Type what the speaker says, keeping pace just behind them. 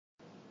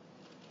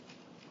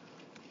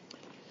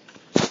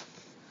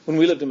When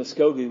we lived in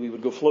Muskogee, we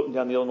would go floating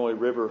down the Illinois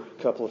River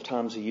a couple of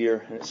times a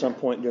year. And at some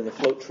point during the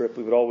float trip,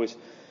 we would always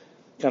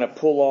kind of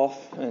pull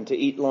off and to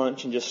eat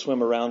lunch and just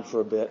swim around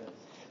for a bit.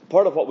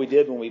 Part of what we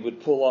did when we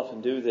would pull off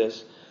and do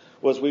this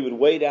was we would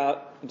wade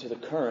out into the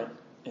current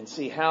and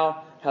see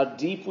how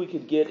deep we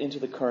could get into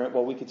the current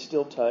while we could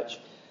still touch,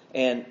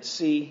 and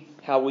see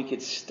how we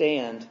could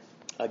stand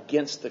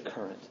against the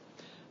current.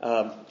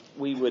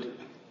 We would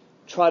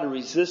try to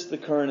resist the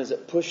current as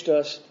it pushed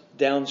us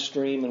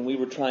downstream, and we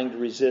were trying to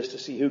resist to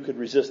see who could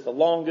resist the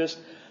longest,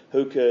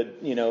 who could,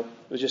 it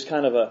was just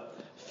kind of a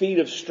feat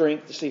of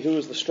strength to see who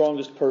was the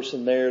strongest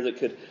person there that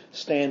could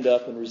stand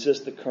up and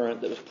resist the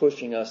current that was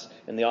pushing us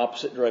in the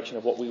opposite direction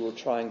of what we were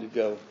trying to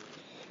go.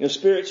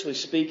 Spiritually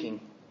speaking,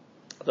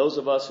 those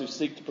of us who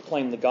seek to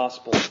proclaim the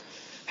gospel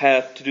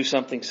have to do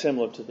something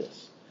similar to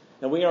this.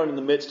 Now, we aren't in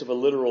the midst of a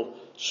literal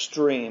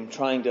stream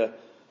trying to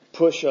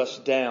push us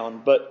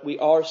down, but we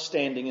are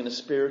standing in a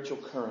spiritual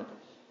current,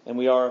 and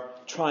we are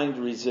trying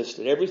to resist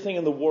it. Everything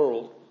in the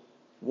world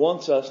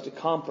wants us to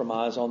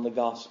compromise on the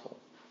gospel.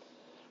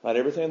 Right?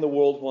 Everything in the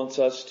world wants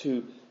us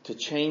to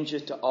change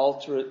it, to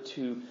alter it,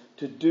 to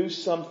do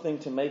something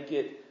to make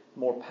it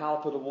more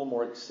palpable,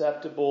 more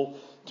acceptable,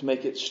 to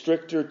make it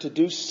stricter, to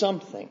do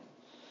something.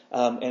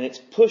 And it's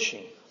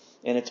pushing.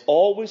 And it's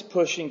always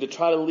pushing to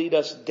try to lead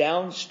us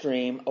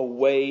downstream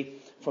away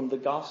from the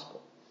gospel.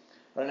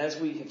 And as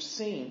we have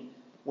seen,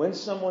 when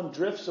someone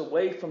drifts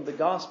away from the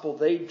gospel,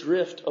 they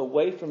drift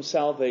away from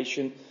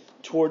salvation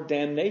toward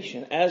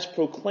damnation. As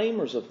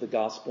proclaimers of the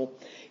gospel,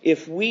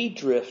 if we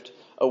drift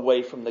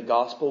away from the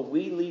gospel,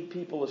 we lead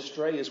people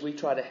astray as we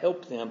try to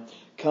help them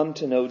come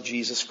to know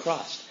Jesus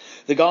Christ.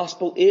 The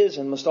gospel is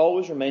and must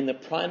always remain the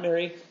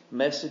primary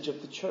message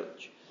of the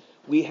church.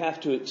 We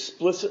have to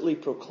explicitly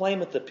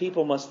proclaim it. The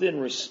people must then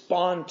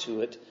respond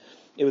to it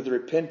with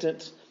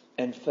repentance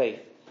and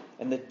faith.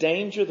 And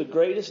the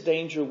greatest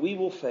danger we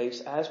will face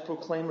as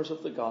proclaimers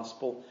of the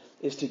gospel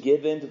is to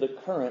give in to the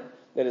current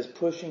that is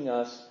pushing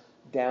us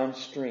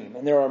downstream.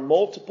 And there are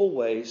multiple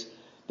ways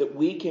that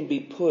we can be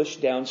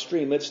pushed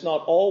downstream. It's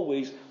not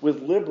always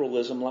with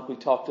liberalism like we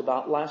talked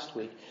about last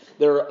week.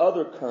 There are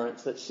other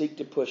currents that seek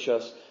to push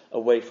us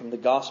away from the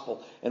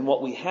gospel. And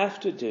what we have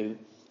to do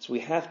is we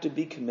have to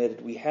be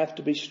committed, we have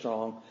to be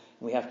strong,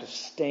 and we have to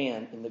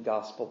stand in the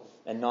gospel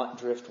and not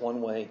drift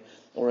one way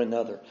or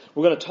another.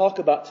 We're going to talk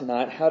about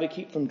tonight how to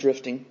keep from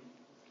drifting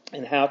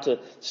and how to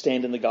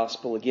stand in the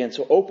gospel again.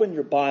 So open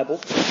your Bible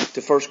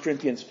to 1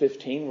 Corinthians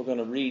 15. We're going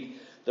to read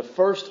the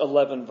first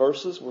 11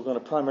 verses. We're going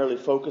to primarily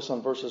focus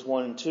on verses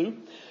 1 and 2.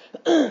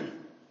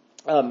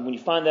 When you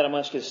find that, I'm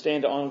going to ask you to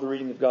stand to honor the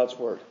reading of God's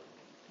Word.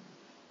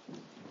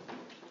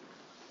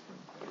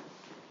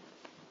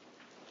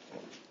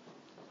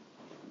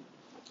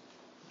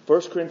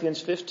 1 Corinthians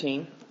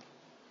 15,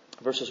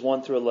 verses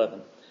 1 through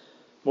 11.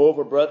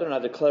 Moreover, brethren, I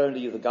declare unto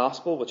you the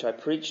gospel which I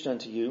preached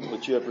unto you,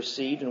 which you have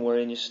received and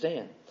wherein you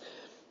stand,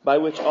 by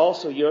which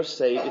also you are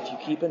saved, if you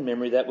keep in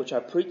memory that which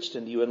I preached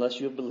unto you, unless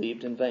you have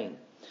believed in vain.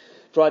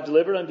 For I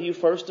delivered unto you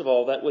first of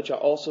all that which I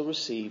also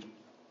received,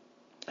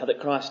 how that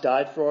Christ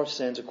died for our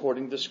sins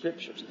according to the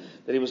Scriptures,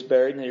 that he was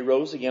buried, and that he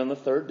rose again on the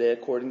third day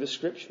according to the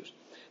Scriptures,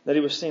 that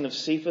he was seen of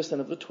Cephas and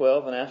of the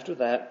 12, and after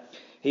that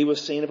he was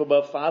seen of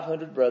above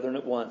 500 brethren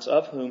at once,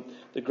 of whom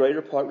the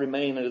greater part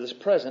remain unto this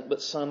present,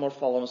 but some are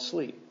fallen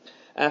asleep.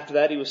 After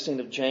that he was seen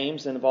of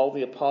James, and of all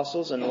the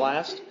apostles, and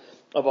last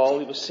of all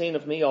he was seen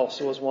of me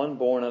also, as one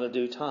born at a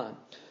due time.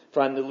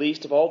 For I am the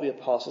least of all the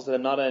apostles, that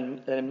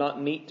am not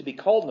meet to be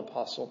called an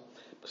apostle,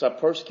 because I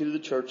persecuted the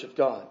church of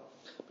God.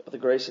 But by the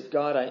grace of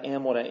God I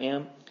am what I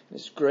am, and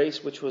his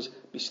grace which was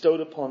bestowed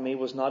upon me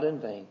was not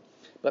in vain.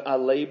 But I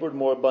labored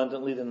more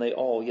abundantly than they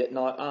all, yet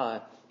not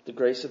I, the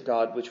grace of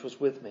God which was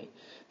with me.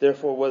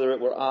 Therefore, whether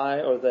it were I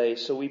or they,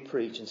 so we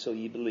preach, and so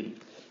ye believe.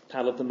 The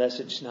title of the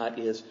message tonight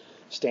is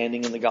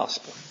Standing in the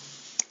Gospel.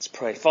 Let's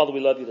pray. Father, we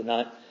love you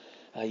tonight.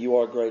 You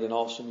are great and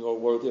awesome. You are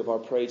worthy of our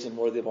praise and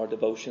worthy of our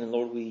devotion. And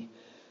Lord,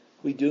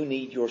 we do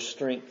need your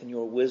strength and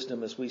your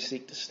wisdom as we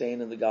seek to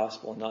stand in the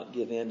gospel and not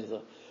give in to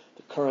the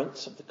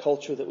currents of the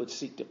culture that would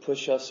seek to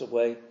push us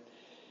away.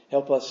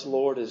 Help us,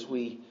 Lord, as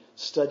we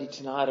study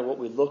tonight or what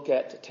we look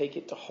at, to take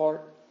it to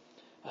heart.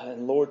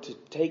 And Lord, to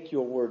take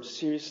your word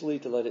seriously,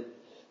 to let it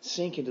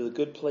sink into the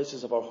good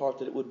places of our heart,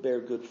 that it would bear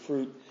good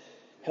fruit.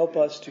 Help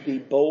us to be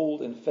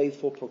bold and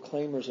faithful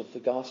proclaimers of the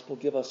gospel.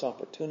 Give us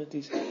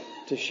opportunities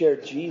to share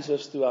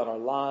Jesus throughout our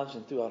lives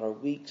and throughout our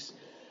weeks.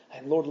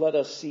 And Lord, let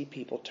us see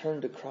people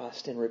turn to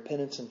Christ in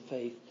repentance and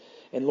faith.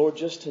 And Lord,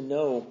 just to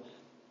know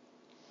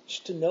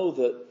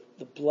the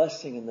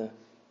blessing and the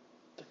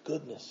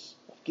goodness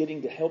of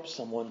getting to help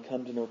someone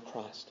come to know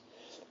Christ.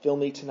 Fill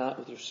me tonight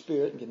with your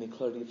Spirit and give me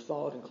clarity of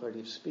thought and clarity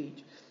of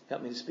speech.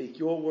 Help me to speak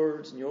your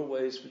words and your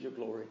ways for your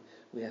glory.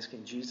 We ask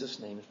in Jesus'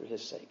 name and for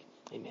his sake.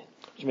 Amen.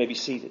 You may be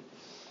seated.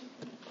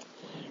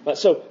 Right,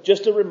 so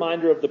just a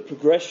reminder of the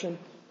progression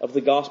of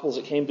the gospel as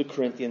it came to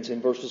Corinthians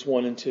in verses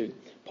 1 and 2.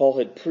 Paul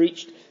had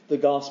preached the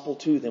gospel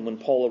to them. When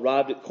Paul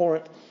arrived at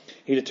Corinth,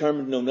 he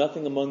determined to know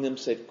nothing among them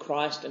save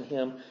Christ and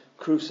him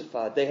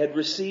crucified. They had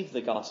received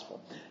the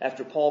gospel.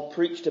 After Paul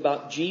preached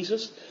about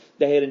Jesus,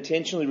 they had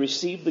intentionally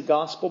received the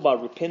gospel by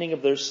repenting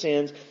of their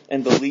sins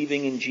and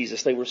believing in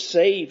Jesus. They were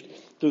saved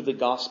through the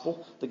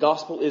gospel. The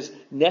gospel is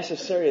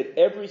necessary at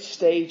every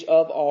stage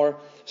of our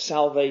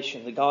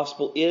salvation. The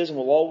gospel is and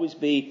will always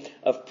be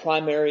of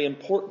primary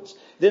importance.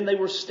 Then they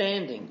were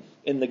standing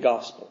in the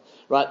gospel.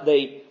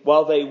 Right?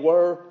 While they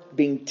were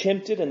being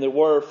tempted and there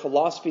were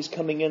philosophies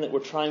coming in that were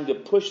trying to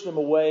push them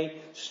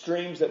away,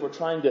 streams that were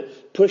trying to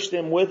push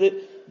them with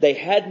it, they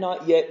had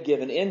not yet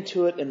given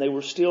into it and they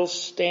were still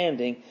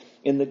standing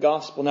in the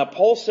gospel. Now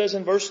Paul says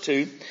in verse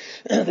 2,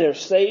 they're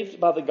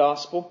saved by the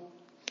gospel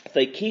if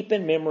they keep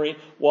in memory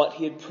what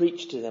he had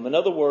preached to them. In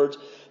other words,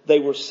 they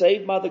were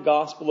saved by the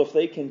gospel if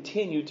they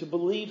continued to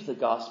believe the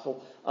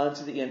gospel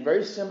unto the end.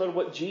 Very similar to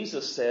what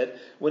Jesus said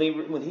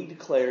when he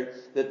declared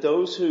that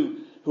those who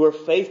are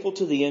faithful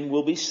to the end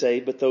will be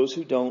saved, but those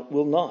who don't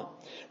will not.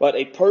 Right?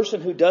 A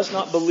person who does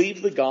not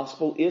believe the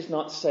gospel is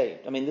not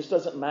saved. I mean, this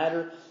doesn't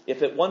matter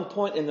if at one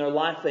point in their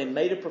life they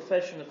made a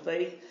profession of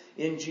faith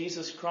in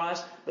Jesus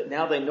Christ, but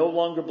now they no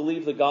longer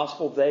believe the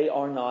gospel, they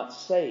are not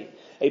saved.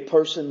 A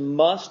person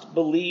must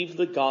believe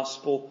the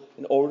gospel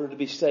in order to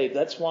be saved.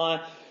 That's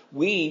why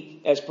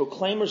we, as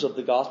proclaimers of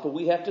the gospel,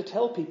 we have to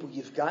tell people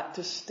you've got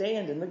to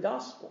stand in the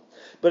gospel.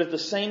 But at the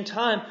same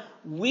time,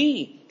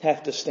 we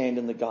have to stand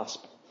in the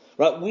gospel.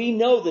 Right? We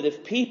know that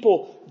if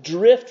people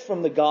drift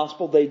from the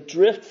gospel, they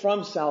drift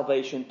from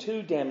salvation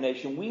to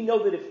damnation. We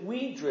know that if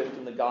we drift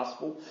in the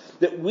gospel,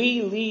 that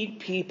we lead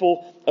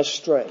people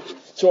astray.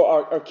 So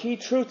our key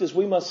truth is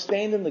we must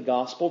stand in the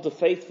gospel to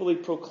faithfully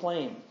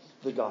proclaim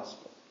the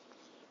gospel.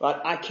 Right?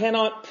 I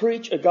cannot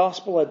preach a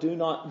gospel I do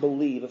not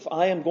believe. If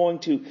I am going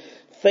to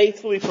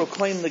faithfully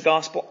proclaim the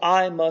gospel,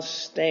 I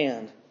must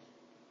stand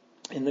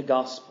in the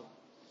gospel.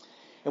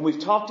 And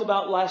we've talked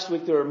about last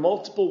week, there are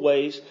multiple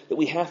ways that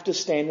we have to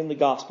stand in the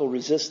gospel,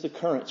 resist the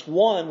currents.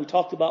 One, we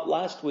talked about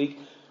last week,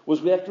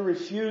 was we have to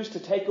refuse to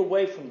take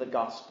away from the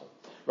gospel.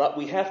 Right?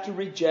 We have to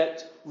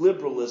reject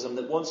liberalism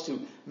that wants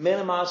to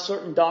minimize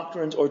certain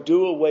doctrines or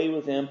do away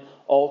with them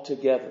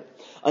altogether.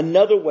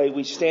 Another way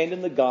we stand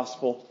in the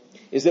gospel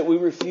is that we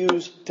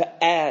refuse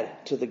to add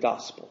to the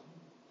gospel.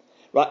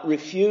 Right?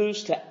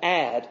 Refuse to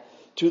add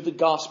to the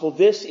gospel.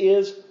 This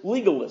is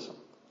legalism.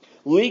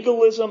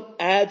 Legalism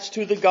adds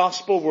to the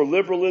gospel where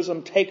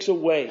liberalism takes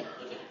away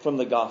from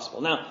the gospel.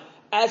 Now,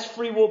 as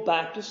Free Will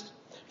Baptists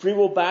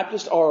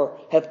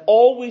have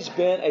always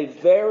been a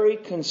very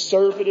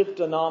conservative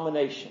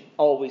denomination.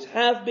 Always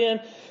have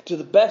been. To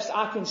the best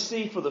I can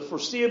see for the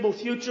foreseeable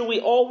future, we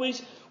always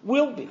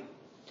will be.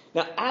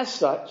 Now, as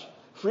such,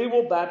 Free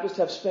Will Baptists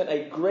have spent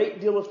a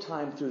great deal of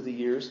time through the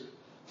years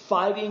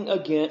fighting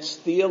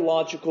against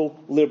theological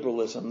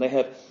liberalism. They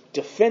have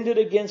defended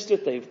against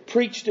it, they've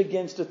preached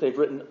against it, they've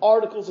written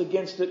articles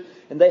against it,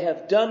 and they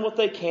have done what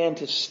they can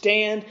to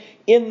stand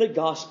in the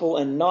gospel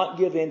and not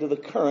give in to the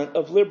current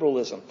of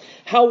liberalism.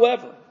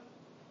 However,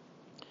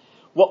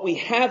 what we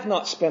have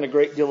not spent a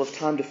great deal of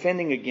time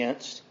defending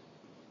against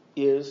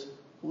is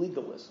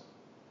legalism.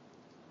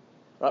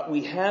 Right?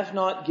 We have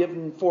not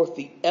given forth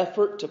the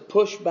effort to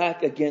push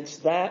back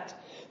against that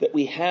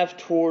we have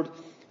toward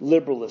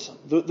liberalism.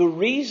 The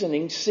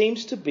reasoning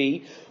seems to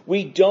be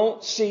we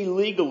don't see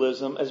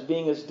legalism as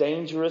being as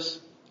dangerous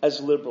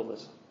as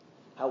liberalism.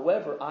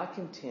 However, I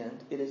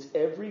contend it is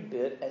every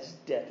bit as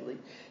deadly,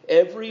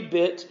 every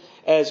bit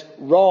as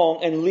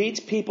wrong, and leads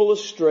people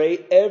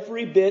astray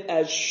every bit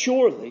as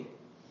surely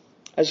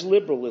as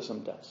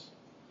liberalism does.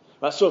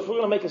 Right, so if we're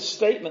going to make a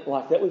statement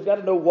like that, we've got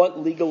to know what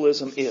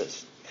legalism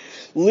is.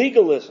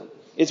 Legalism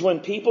is when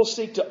people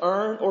seek to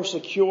earn or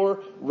secure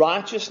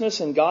righteousness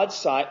in God's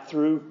sight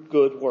through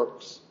good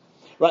works.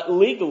 Right?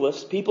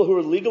 Legalists, people who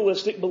are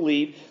legalistic,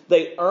 believe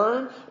they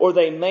earn or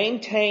they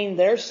maintain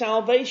their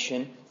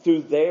salvation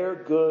through their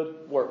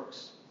good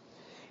works.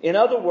 In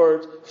other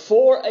words,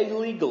 for a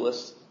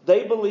legalist,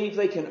 they believe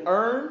they can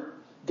earn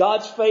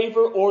God's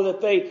favor or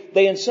that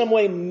they in some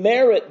way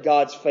merit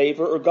God's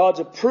favor or God's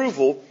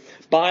approval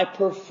by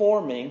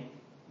performing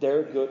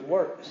their good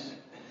works.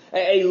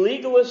 A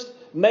legalist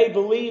may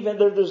believe, and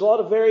there's a lot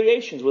of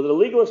variations with it. A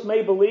legalist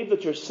may believe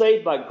that you're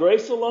saved by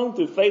grace alone,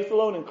 through faith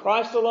alone, in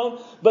Christ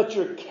alone, but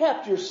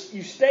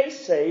you stay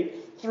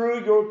saved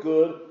through your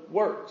good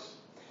works.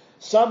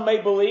 Some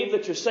may believe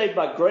that you're saved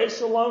by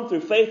grace alone,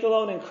 through faith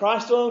alone, in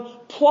Christ alone,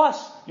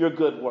 plus your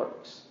good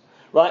works.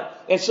 Right?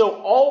 And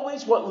so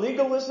always what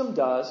legalism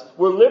does,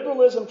 where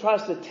liberalism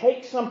tries to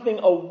take something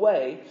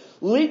away,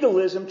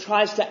 legalism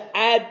tries to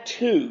add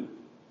to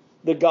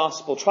the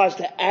gospel, tries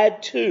to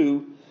add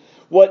to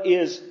what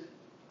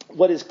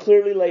is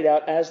clearly laid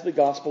out as the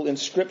gospel in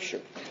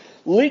Scripture.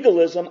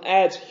 Legalism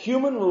adds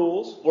human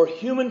rules or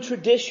human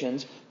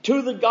traditions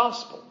to the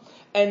gospel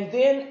and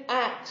then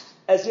acts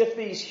as if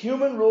these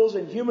human rules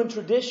and human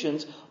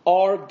traditions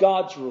are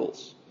God's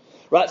rules.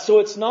 Right? So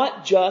it's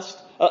not just,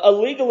 a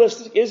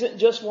legalist isn't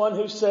just one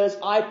who says,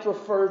 I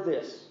prefer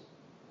this.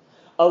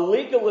 A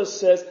legalist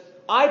says,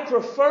 I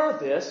prefer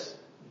this,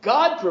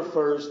 God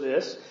prefers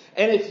this,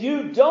 and if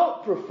you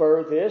don't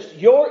prefer this,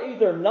 you're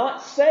either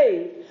not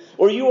saved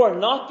or you are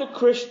not the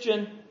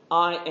Christian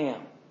I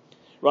am.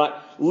 Right?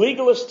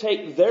 Legalists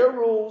take their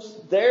rules,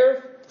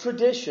 their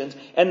traditions,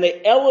 and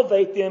they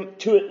elevate them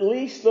to at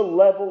least the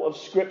level of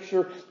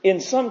Scripture, in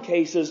some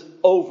cases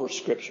over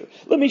Scripture.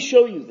 Let me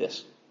show you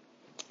this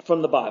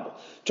from the Bible.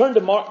 Turn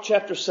to Mark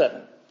chapter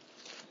 7.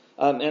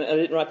 And I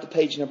didn't write the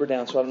page number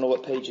down, so I don't know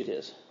what page it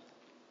is.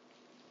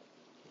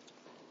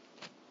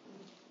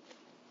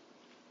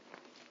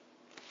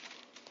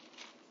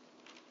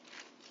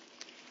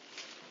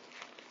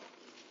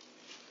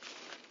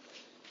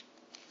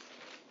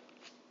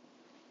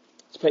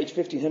 Page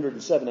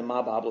 1507 in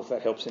my Bible, if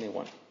that helps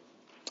anyone.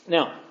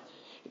 Now,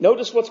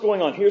 notice what's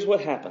going on. Here's what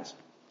happens.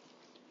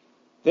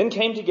 Then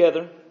came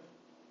together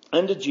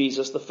unto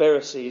Jesus the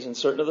Pharisees and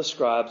certain of the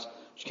scribes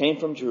which came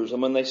from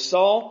Jerusalem. When they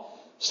saw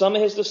some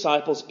of his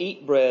disciples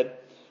eat bread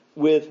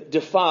with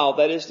defiled,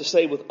 that is to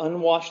say, with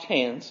unwashed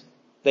hands,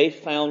 they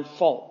found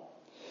fault.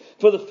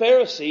 For the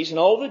Pharisees and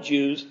all the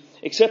Jews,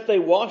 except they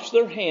wash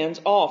their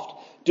hands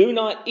oft, do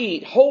not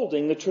eat,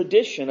 holding the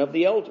tradition of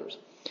the elders.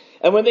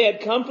 And when they had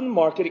come from the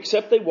market,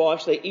 except they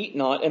wash, they eat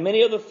not, and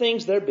many other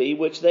things there be,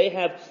 which they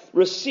have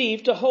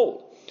received to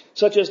hold,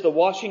 such as the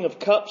washing of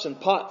cups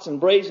and pots and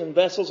brazen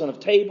vessels and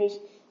of tables.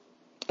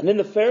 And then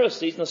the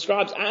Pharisees and the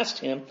scribes asked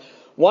him,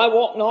 Why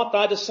walk not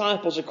thy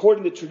disciples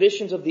according to the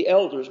traditions of the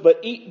elders, but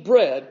eat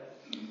bread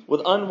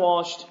with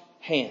unwashed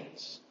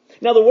hands?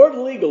 Now the word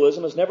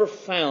legalism is never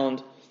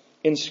found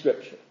in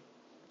Scripture,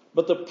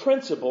 but the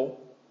principle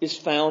is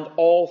found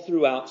all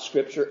throughout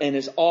Scripture and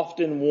is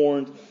often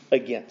warned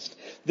against.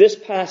 This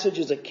passage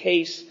is a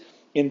case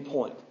in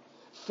point.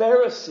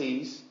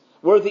 Pharisees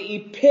were the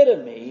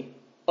epitome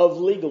of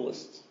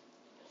legalists.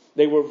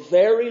 They were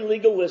very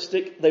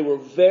legalistic. They were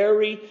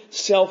very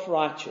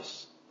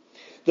self-righteous.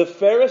 The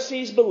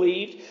Pharisees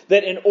believed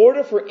that in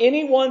order for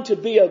anyone to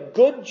be a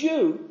good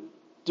Jew,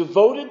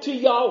 devoted to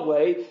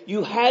Yahweh,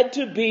 you had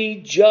to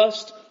be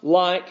just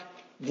like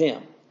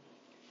them.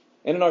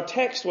 And in our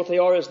text, what they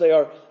are is they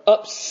are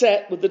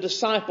upset with the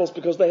disciples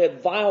because they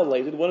had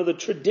violated one of the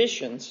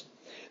traditions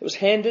that was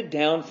handed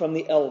down from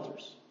the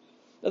elders.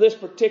 Now, this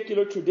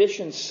particular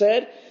tradition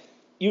said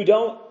you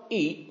don't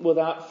eat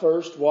without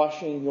first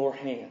washing your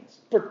hands,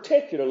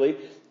 particularly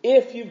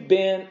if you've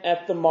been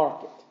at the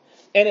market.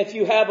 And if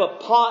you have a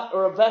pot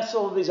or a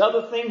vessel of these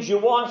other things, you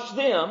wash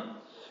them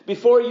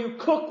before you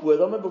cook with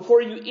them and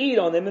before you eat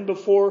on them and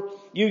before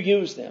you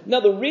use them. Now,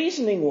 the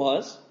reasoning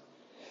was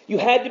you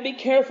had to be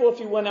careful if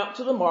you went out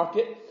to the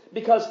market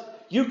because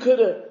you could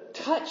have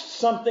touched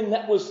something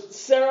that was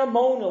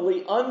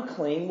ceremonially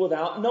unclean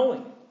without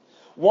knowing it.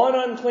 One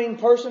unclean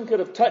person could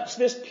have touched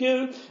this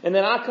pew, and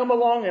then I come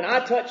along and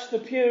I touch the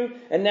pew,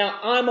 and now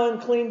I'm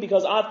unclean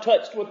because I've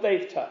touched what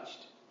they've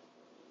touched.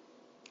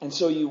 And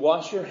so you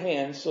wash your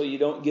hands so you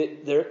don't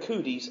get their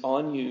cooties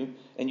on you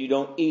and you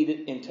don't eat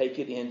it and take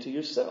it into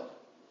yourself.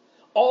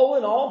 All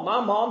in all, my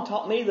mom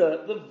taught me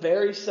the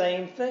very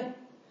same thing.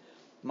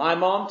 My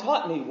mom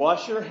taught me,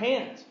 wash your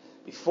hands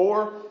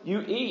before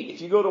you eat.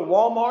 If you go to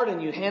Walmart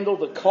and you handle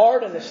the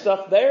cart and the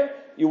stuff there,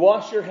 you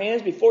wash your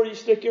hands before you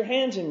stick your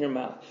hands in your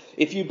mouth.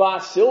 If you buy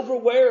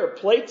silverware or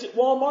plates at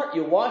Walmart,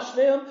 you wash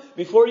them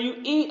before you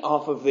eat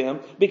off of them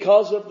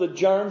because of the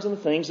germs and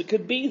things that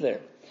could be there.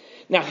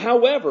 Now,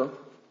 however,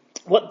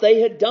 what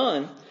they had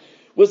done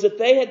was that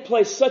they had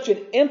placed such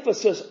an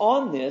emphasis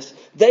on this,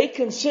 they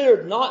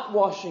considered not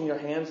washing your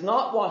hands,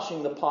 not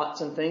washing the pots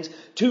and things,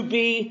 to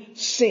be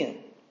sin.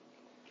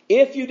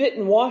 If you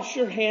didn't wash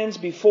your hands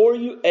before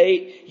you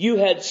ate, you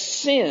had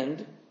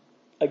sinned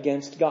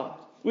against God.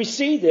 We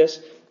see this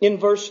in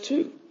verse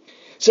 2.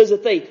 It says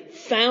that they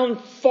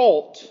found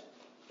fault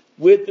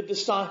with the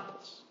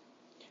disciples.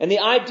 And the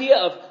idea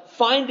of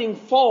finding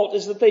fault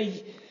is that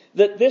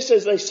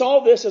they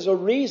saw this as a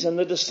reason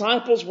the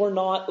disciples were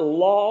not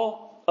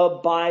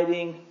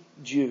law-abiding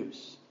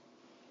Jews.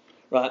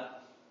 Right?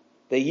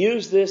 They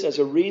used this as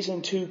a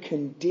reason to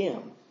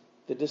condemn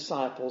the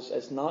disciples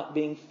as not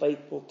being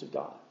faithful to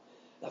God.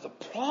 Now the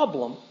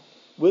problem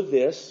with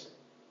this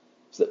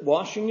is that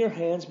washing your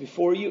hands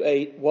before you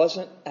ate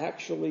wasn't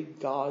actually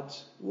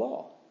God's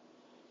law.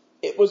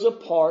 It was a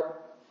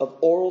part of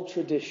oral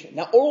tradition.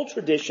 Now oral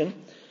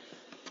tradition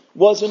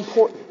was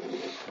important.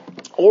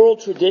 Oral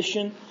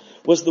tradition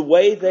was the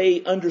way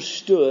they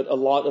understood a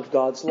lot of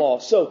God's law.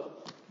 So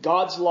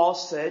God's law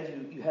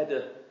said you had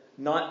to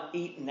not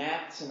eat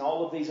gnats and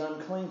all of these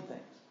unclean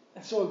things.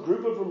 And so a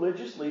group of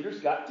religious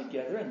leaders got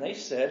together and they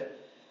said,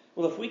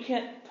 well, if we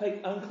can't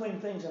take unclean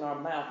things in our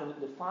mouth and it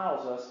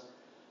defiles us,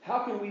 how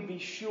can we be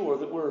sure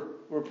that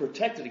we're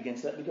protected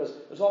against that? Because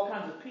there's all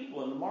kinds of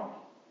people in the market.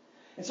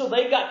 And so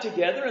they got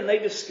together and they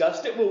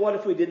discussed it. Well, what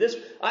if we did this?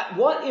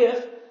 What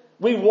if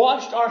we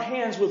washed our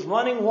hands with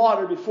running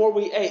water before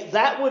we ate?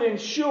 That would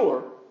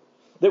ensure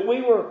that we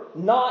were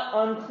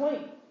not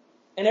unclean.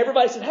 And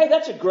everybody said, hey,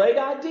 that's a great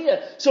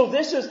idea. So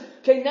this is,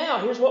 okay, now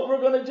here's what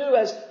we're going to do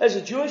as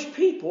a Jewish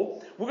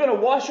people. We're going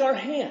to wash our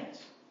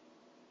hands.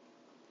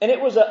 And it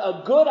was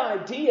a good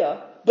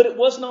idea, but it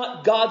was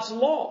not God's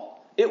law.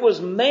 It was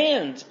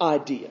man's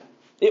idea.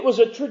 It was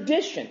a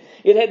tradition.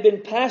 It had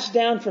been passed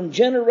down from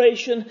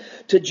generation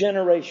to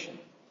generation.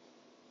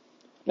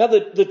 Now,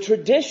 the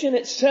tradition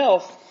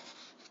itself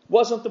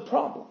wasn't the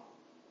problem.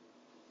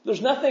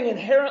 There's nothing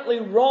inherently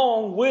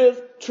wrong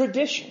with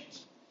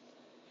traditions.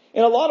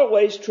 In a lot of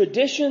ways,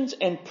 traditions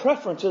and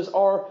preferences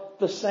are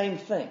the same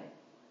thing.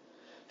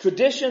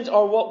 Traditions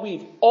are what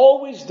we've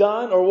always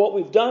done or what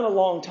we've done a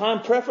long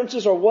time.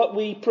 Preferences are what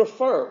we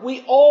prefer.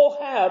 We all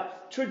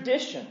have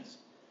traditions.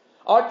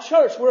 Our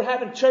church, we're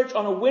having church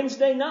on a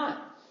Wednesday night.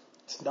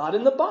 It's not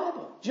in the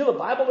Bible. The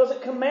Bible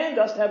doesn't command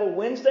us to have a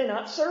Wednesday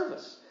night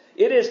service.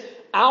 It is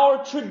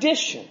our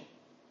tradition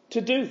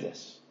to do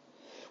this.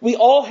 We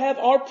all have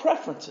our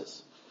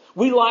preferences.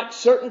 We like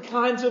certain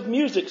kinds of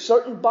music,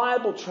 certain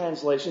Bible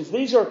translations.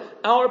 These are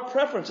our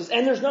preferences,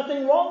 and there's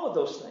nothing wrong with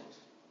those things.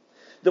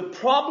 The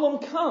problem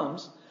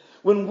comes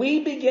when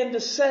we begin to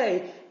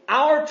say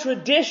our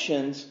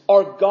traditions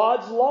are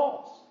God's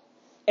laws.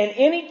 And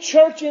any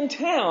church in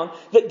town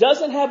that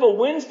doesn't have a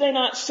Wednesday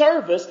night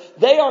service,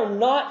 they are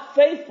not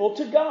faithful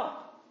to God.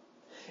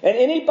 And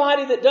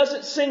anybody that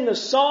doesn't sing the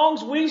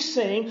songs we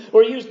sing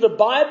or use the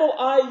Bible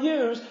I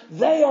use,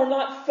 they are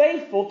not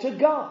faithful to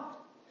God.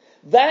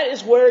 That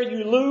is where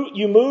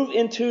you move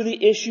into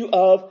the issue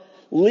of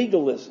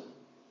legalism.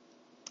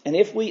 And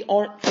if we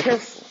aren't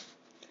careful,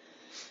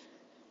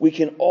 we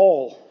can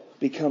all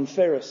become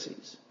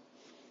Pharisees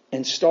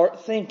and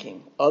start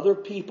thinking other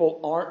people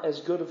aren't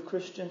as good of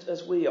Christians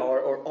as we are,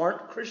 or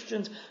aren't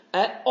Christians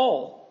at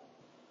all,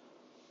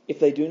 if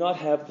they do not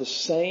have the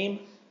same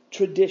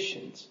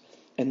traditions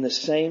and the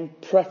same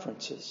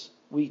preferences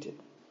we do.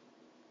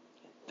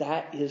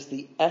 That is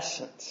the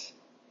essence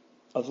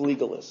of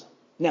legalism.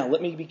 Now,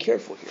 let me be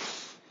careful here,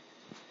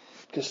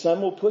 because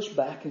some will push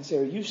back and say,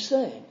 are you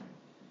saying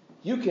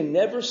you can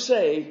never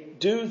say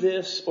do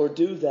this or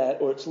do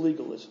that or it's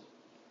legalism?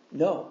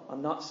 No,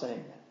 I'm not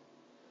saying that.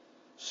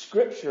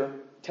 Scripture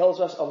tells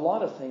us a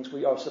lot of things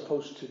we are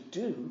supposed to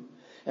do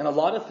and a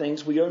lot of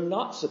things we are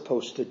not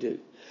supposed to do.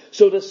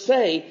 So to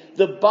say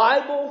the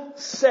Bible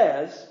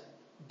says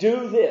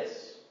do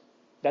this,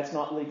 that's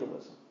not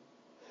legalism.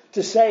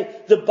 To say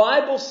the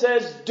Bible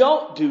says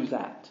don't do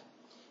that,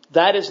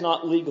 that is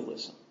not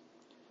legalism.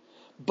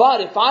 But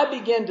if I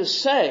begin to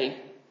say,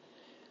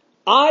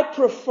 I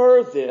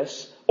prefer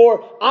this,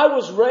 or I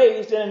was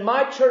raised and in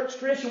my church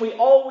tradition we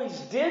always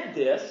did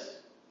this,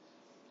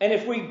 and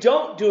if we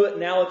don't do it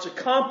now, it's a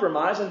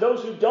compromise, and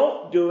those who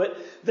don't do it,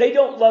 they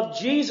don't love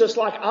Jesus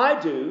like I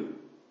do,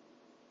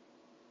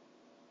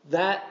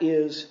 that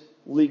is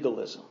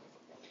legalism.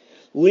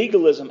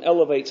 Legalism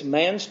elevates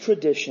man's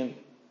tradition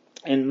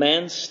and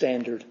man's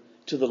standard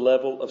to the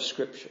level of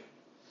Scripture.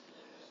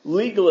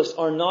 Legalists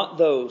are not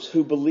those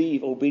who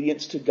believe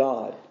obedience to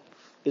God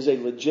is a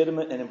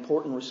legitimate and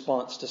important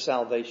response to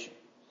salvation.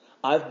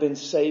 I've been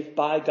saved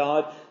by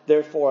God,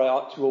 therefore I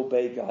ought to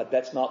obey God.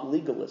 That's not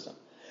legalism.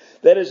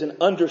 That is an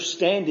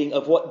understanding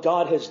of what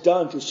God has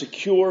done to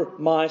secure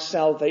my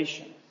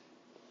salvation.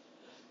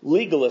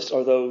 Legalists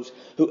are those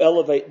who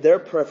elevate their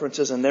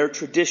preferences and their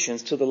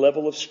traditions to the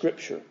level of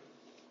Scripture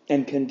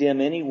and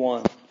condemn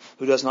anyone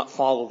who does not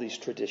follow these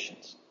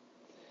traditions.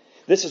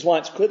 This is why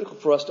it's critical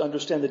for us to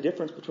understand the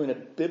difference between a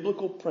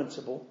biblical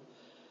principle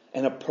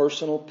and a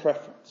personal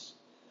preference.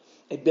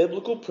 A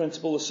biblical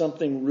principle is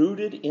something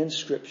rooted in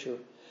Scripture.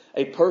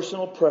 A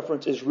personal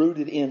preference is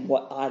rooted in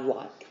what I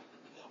like,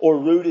 or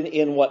rooted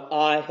in what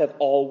I have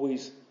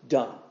always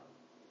done,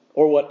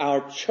 or what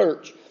our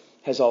church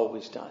has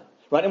always done.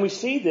 Right? And we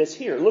see this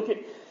here. Look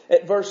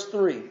at verse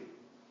 3.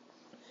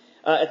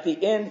 At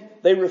the end,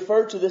 they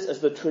refer to this as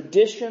the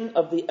tradition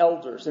of the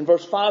elders. In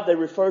verse 5, they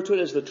refer to it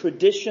as the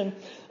tradition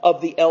of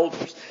the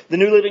elders. The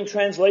New Living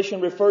Translation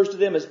refers to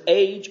them as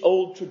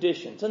age-old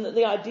traditions. And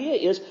the idea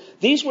is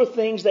these were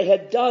things they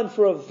had done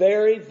for a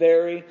very,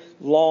 very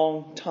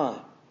long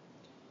time.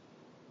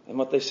 And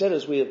what they said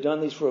is, we have done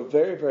these for a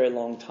very, very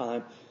long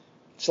time.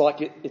 It's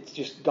like it's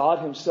just God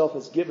Himself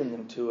has given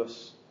them to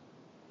us.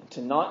 And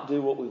to not do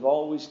what we've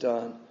always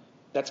done,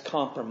 that's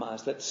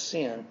compromise, that's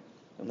sin,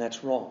 and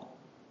that's wrong.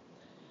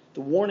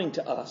 The warning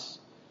to us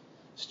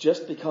is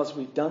just because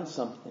we've done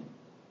something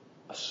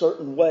a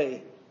certain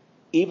way,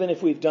 even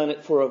if we've done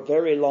it for a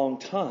very long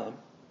time,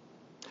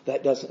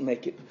 that doesn't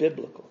make it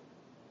biblical.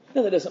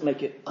 No, that doesn't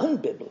make it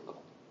unbiblical.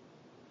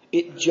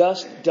 It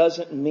just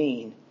doesn't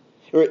mean,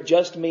 or it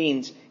just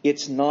means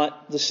it's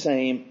not the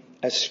same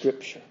as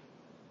Scripture.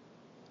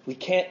 We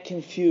can't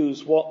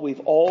confuse what we've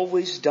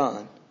always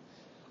done,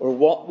 or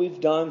what we've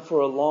done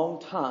for a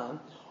long time,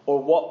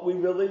 or what we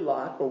really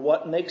like, or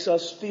what makes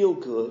us feel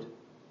good,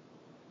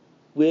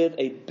 with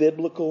a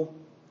biblical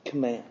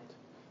command.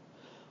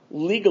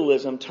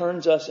 Legalism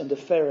turns us into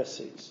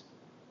Pharisees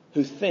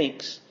who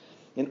thinks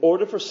in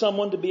order for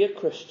someone to be a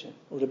Christian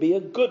or to be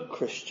a good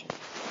Christian,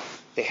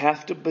 they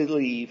have to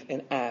believe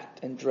and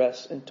act and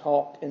dress and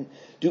talk and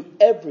do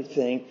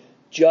everything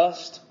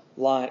just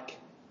like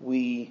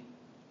we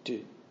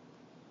do.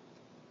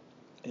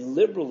 And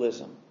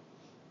liberalism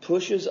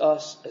pushes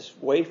us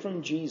away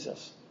from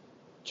Jesus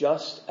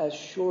just as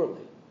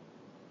surely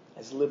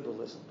as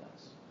liberalism does.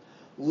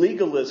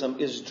 legalism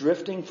is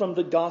drifting from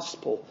the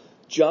gospel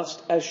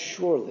just as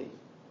surely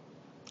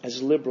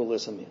as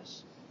liberalism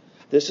is.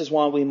 This is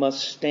why we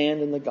must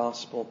stand in the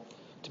gospel,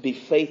 to be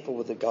faithful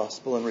with the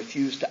gospel and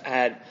refuse to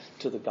add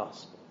to the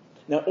gospel.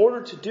 Now, in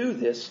order to do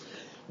this,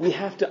 we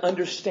have to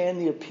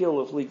understand the appeal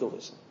of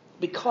legalism,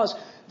 because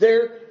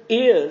there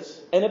is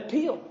an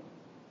appeal.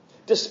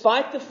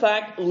 Despite the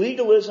fact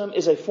legalism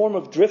is a form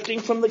of drifting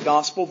from the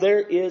gospel, there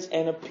is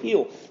an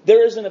appeal.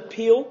 There is an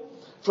appeal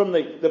from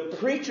the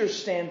preacher's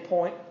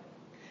standpoint,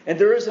 and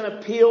there is an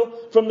appeal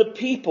from the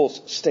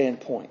people's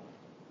standpoint.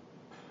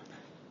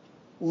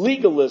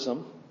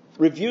 Legalism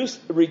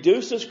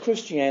reduces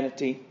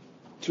Christianity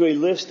to a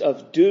list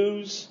of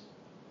do's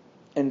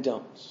and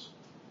don'ts.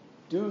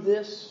 Do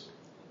this,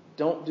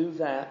 don't do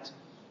that.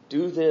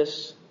 Do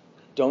this,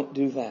 don't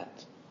do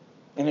that.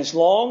 And as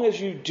long as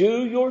you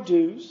do your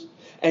do's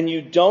and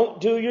you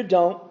don't do your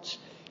don'ts,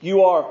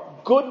 you are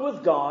good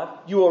with God.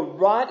 You are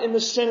right in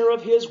the center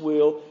of His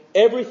will.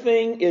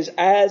 Everything is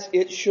as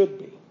it should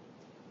be.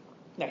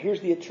 Now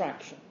here's the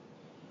attraction.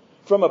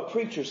 From a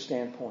preacher's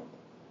standpoint,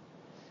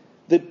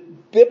 the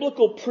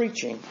biblical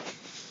preaching,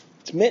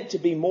 it's meant to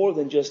be more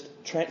than just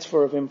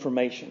transfer of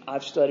information.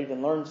 I've studied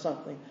and learned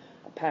something.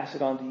 I pass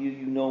it on to you.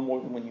 You know more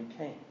than when you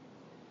came.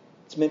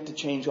 It's meant to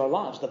change our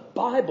lives. The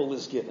Bible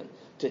is given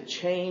to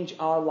change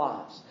our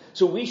lives.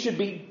 So we should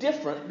be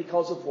different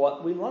because of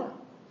what we learn.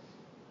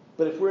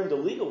 But if we're into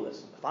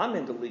legalism, if I'm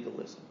into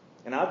legalism,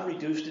 and I've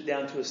reduced it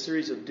down to a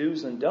series of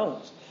do's and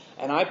don'ts,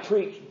 and I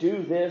preach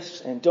do this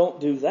and don't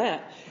do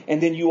that,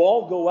 and then you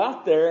all go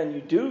out there and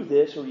you do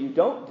this or you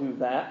don't do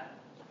that,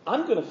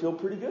 I'm going to feel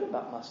pretty good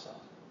about myself.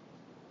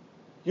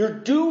 You're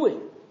doing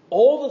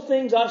all the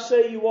things I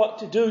say you ought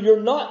to do.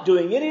 You're not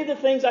doing any of the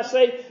things I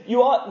say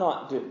you ought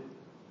not do.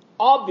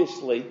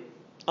 Obviously,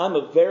 I'm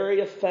a very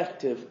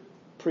effective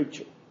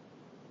preacher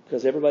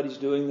because everybody's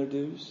doing their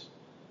do's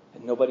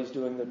and nobody's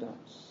doing their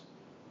don'ts.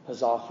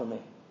 Huzzah for me.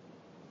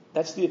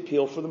 That's the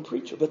appeal for the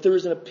preacher. But there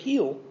is an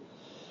appeal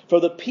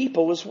for the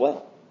people as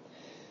well.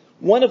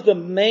 One of the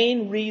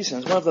main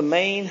reasons, one of the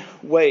main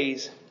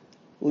ways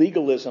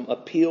legalism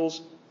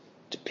appeals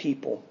to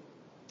people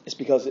is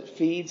because it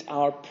feeds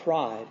our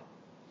pride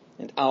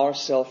and our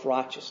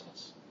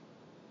self-righteousness.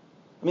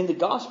 I mean, the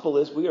gospel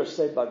is we are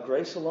saved by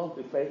grace alone,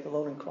 through faith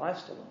alone, in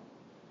Christ alone.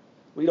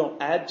 We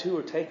don't add to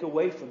or take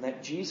away from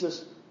that.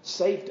 Jesus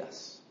saved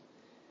us.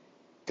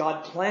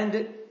 God planned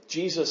it.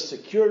 Jesus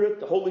secured it.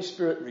 The Holy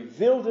Spirit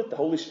revealed it. The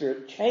Holy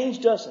Spirit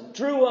changed us and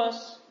drew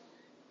us.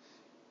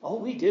 All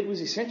we did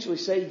was essentially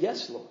say,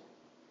 yes, Lord.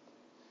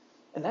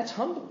 And that's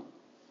humbling.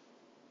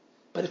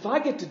 But if I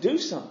get to do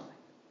something,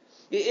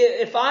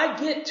 if I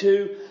did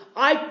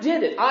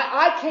it.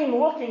 I came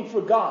looking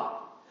for God.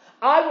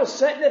 I was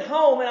sitting at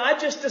home and I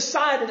just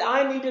decided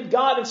I needed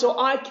God, and so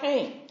I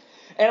came.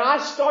 And I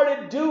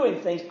started doing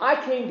things.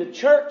 I came to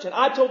church and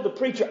I told the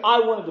preacher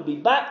I wanted to be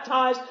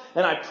baptized,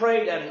 and I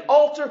prayed at an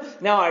altar.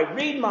 Now I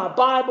read my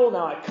Bible.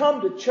 Now I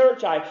come to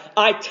church.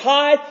 I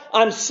tithe.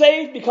 I'm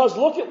saved because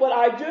look at what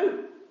I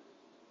do.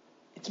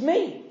 It's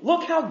me.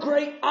 Look how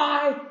great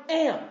I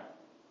am.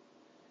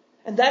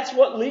 And that's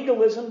what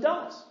legalism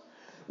does.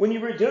 When you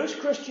reduce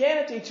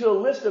Christianity to a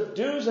list of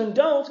do's and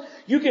don'ts,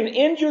 you can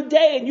end your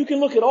day and you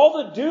can look at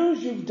all the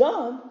do's you've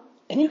done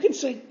and you can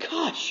say,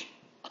 gosh,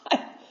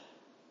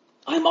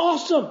 I'm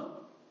awesome.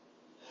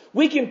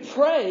 We can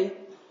pray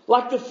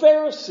like the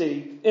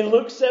Pharisee in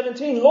Luke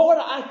 17. Lord,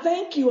 I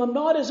thank you. I'm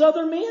not as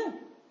other men.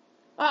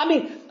 I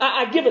mean,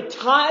 I give a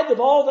tithe of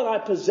all that I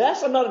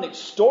possess. I'm not an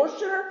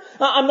extortioner.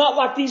 I'm not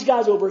like these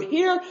guys over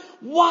here.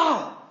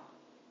 Wow.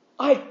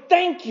 I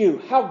thank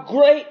you how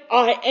great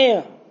I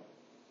am.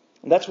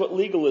 And that's what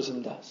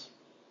legalism does.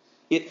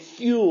 It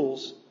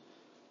fuels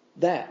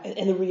that.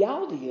 And the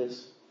reality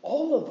is,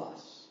 all of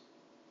us,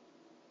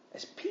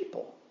 as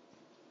people,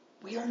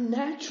 we are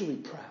naturally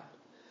proud.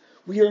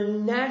 We are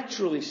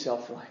naturally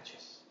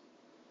self-righteous.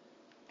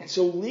 And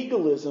so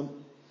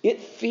legalism, it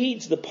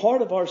feeds the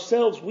part of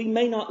ourselves we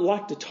may not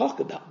like to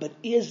talk about, but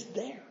is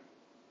there.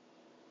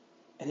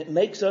 And it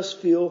makes us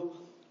feel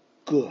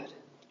good.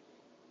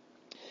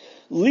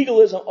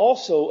 Legalism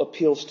also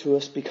appeals to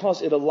us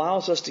because it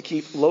allows us to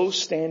keep low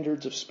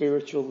standards of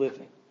spiritual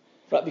living.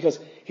 Right? Because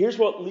here's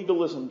what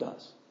legalism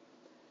does.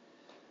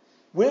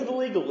 With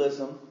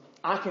legalism,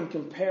 I can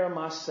compare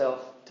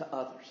myself to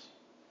others.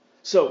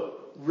 So,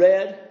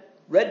 Red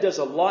does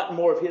a lot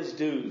more of his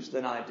do's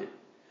than I do.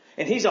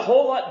 And he's a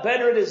whole lot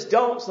better at his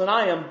don'ts than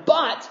I am,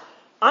 but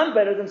I'm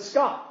better than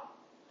Scott.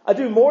 I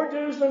do more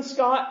do's than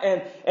Scott,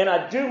 and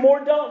I do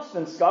more don'ts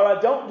than Scott.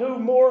 I don't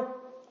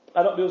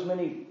do as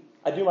many.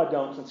 I do my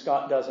don'ts and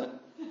Scott doesn't.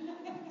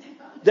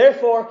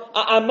 Therefore,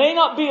 I may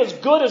not be as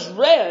good as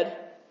Red,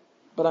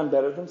 but I'm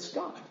better than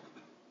Scott.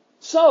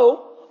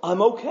 So, I'm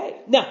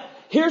okay. Now,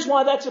 here's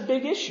why that's a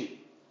big issue.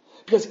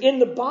 Because in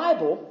the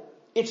Bible,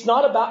 it's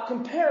not about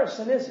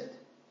comparison, is it?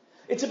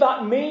 It's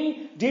about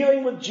me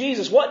dealing with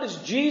Jesus. What does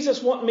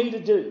Jesus want me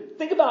to do?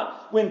 Think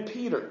about when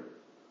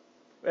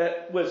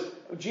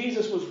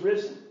Jesus was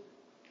risen.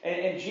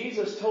 And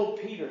Jesus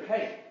told Peter,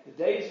 hey, the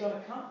day is going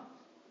to come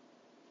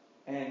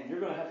And you're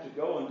going to have to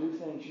go and do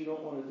things you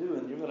don't want to do.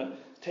 And you're going to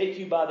take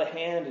you by the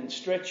hand and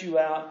stretch you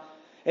out.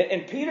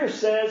 And Peter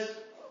says,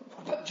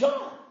 what about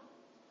John?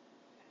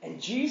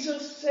 And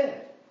Jesus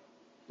said,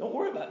 don't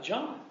worry about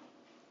John.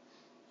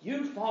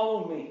 You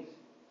follow me.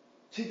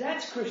 See,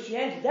 that's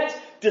Christianity. That's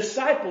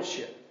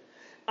discipleship.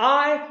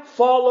 I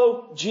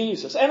follow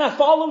Jesus. And I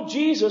follow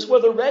Jesus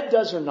whether Red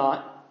does or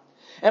not.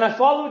 And I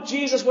follow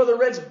Jesus whether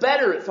Red's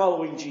better at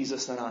following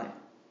Jesus than I am.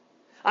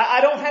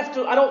 I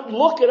don't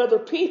look at other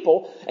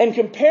people and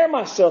compare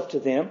myself to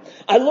them.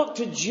 I look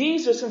to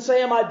Jesus and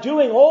say, am I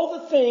doing all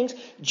the things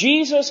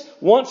Jesus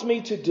wants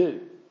me to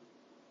do?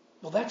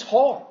 Well, that's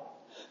hard.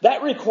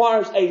 That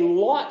requires a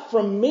lot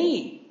from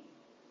me.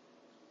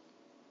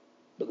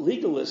 But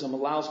legalism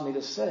allows me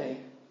to say,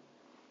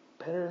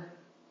 better,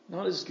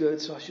 not as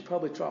good, so I should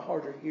probably try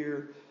harder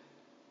here.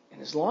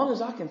 And as long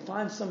as I can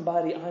find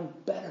somebody I'm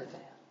better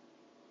than,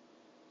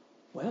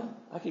 well,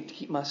 I can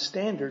keep my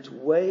standards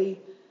way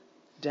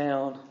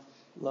down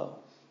low.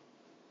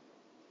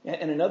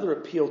 And another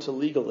appeal to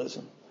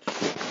legalism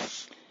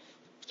is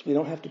we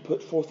don't have to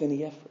put forth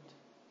any effort.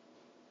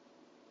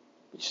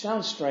 Which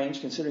sounds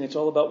strange considering it's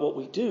all about what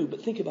we do,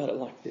 but think about it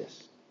like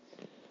this.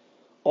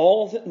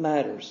 All that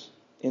matters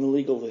in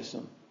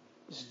legalism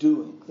is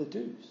doing the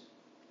do's,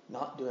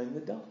 not doing the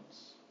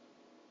don'ts.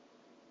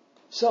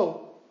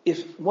 So,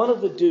 if one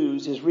of the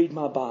do's is read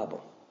my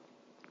Bible,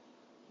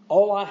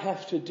 all I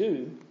have to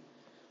do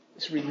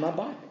is read my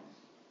Bible.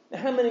 Now,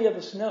 how many of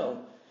us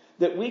know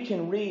that we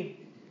can read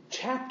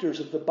chapters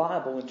of the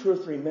Bible in 2 or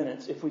 3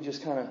 minutes if we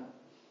just kind of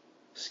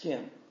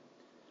skim?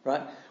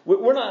 Right?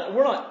 We're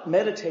not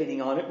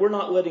meditating on it. We're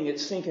not letting it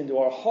sink into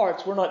our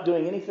hearts. We're not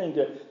doing anything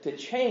to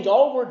change.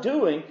 All we're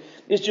doing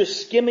is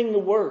just skimming the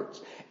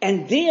words.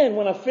 And then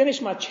when I finish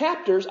my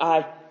chapters,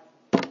 I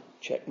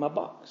check my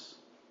box.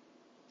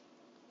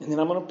 And then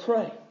I'm going to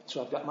pray.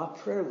 So I've got my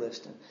prayer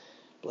list and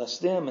bless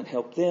them and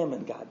help them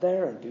and guide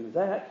there and do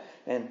that.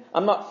 And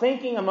I'm not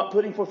thinking, I'm not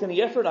putting forth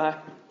any effort.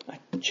 I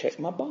check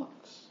my box.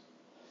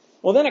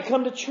 Well, then I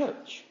come to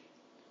church.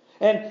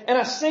 And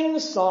I sing the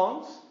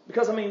songs.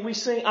 Because, we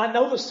sing, I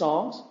know the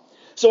songs.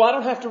 So I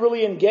don't have to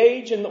really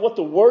engage in what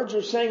the words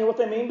are saying or what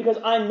they mean because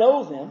I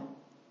know them.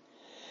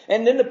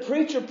 And then the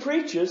preacher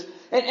preaches.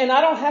 And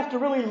I don't have to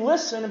really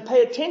listen and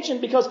pay attention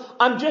because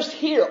I'm just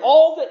here.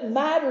 All that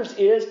matters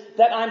is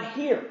that I'm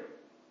here.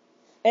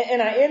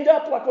 And I end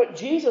up like what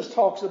Jesus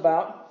talks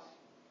about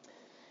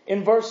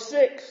in verse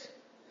 6.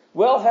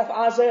 Well, hath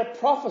Isaiah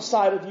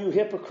prophesied of you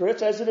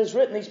hypocrites, as it is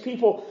written, these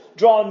people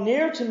draw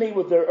near to me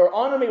or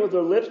honor me with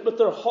their lips, but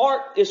their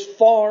heart is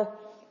far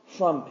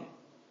from me.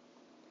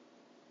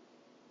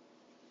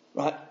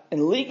 Right?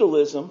 And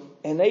legalism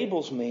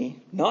enables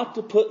me not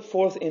to put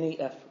forth any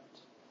effort.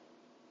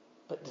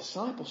 But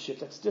discipleship,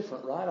 that's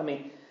different, right?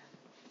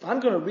 If I'm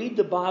going to read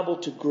the Bible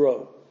to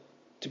grow,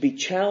 to be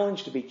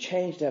challenged, to be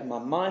changed, to have my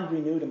mind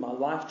renewed and my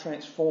life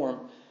transformed,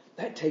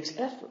 that takes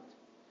effort.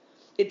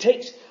 It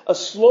takes a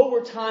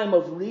slower time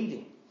of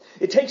reading.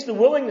 It takes the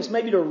willingness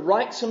maybe to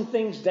write some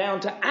things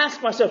down, to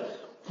ask myself,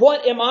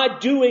 what am I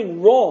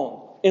doing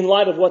wrong in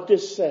light of what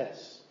this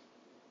says?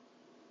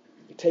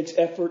 It takes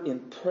effort in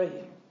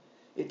praying.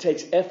 It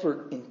takes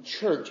effort in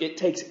church. It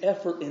takes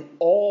effort in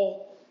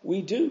all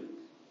we do.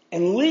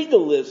 And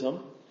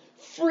legalism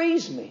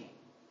frees me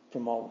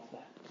from all of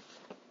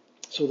that.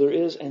 So there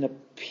is an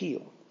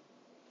appeal.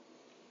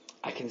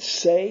 I can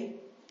say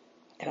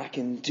and I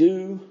can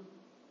do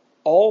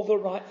all the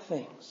right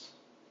things.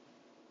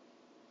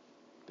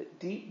 But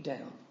deep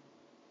down,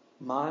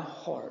 my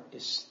heart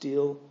is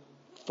still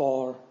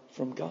far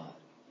from God.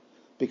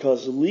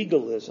 Because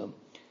legalism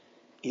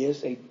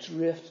is a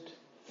drift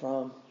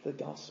from the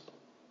gospel.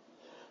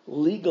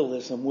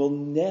 Legalism will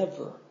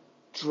never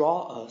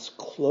draw us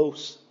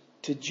close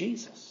to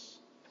Jesus.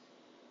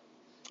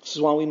 This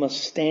is why we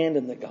must stand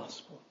in the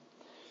gospel,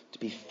 to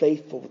be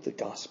faithful with the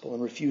gospel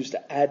and refuse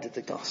to add to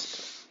the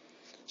gospel.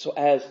 So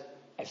as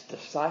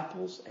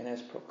disciples and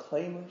as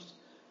proclaimers,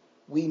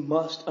 we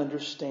must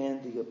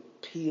understand the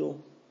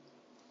appeal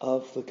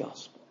of the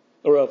gospel,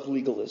 or of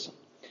legalism.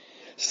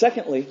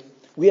 Secondly,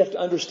 we have to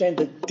understand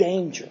the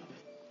danger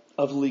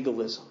of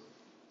legalism.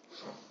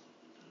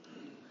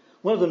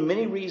 One of the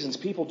many reasons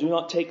people do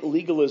not take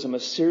legalism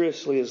as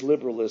seriously as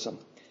liberalism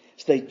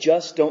is they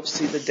just don't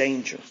see the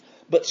danger.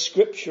 But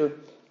Scripture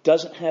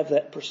doesn't have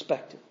that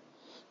perspective.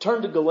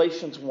 Turn to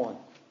Galatians 1.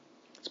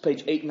 It's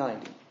page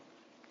 890.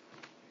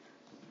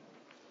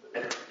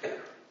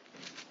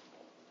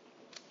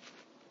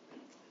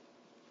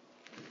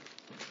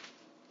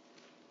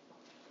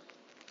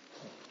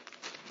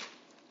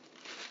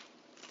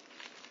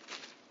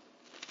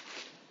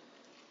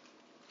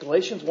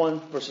 Galatians 1,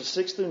 verses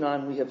 6 through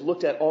 9, we have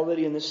looked at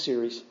already in this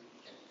series.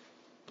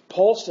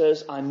 Paul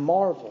says, I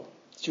marvel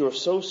that you are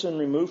so soon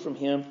removed from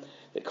him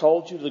that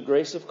called you to the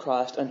grace of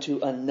Christ unto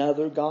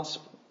another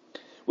gospel,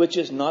 which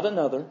is not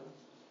another,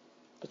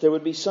 but there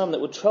would be some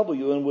that would trouble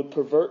you and would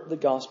pervert the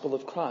gospel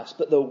of Christ.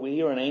 But though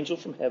we or an angel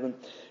from heaven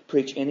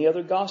preach any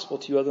other gospel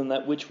to you other than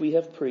that which we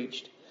have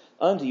preached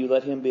unto you,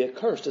 let him be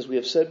accursed, as we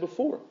have said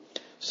before.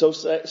 So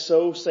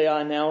say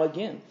I now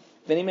again.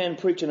 If any man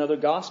preach another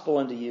gospel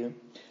unto you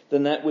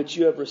than that which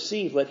you have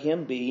received, let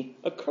him be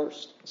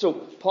accursed. So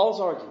Paul's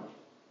argument.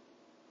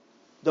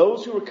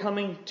 Those who were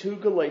coming to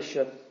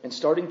Galatia and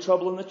starting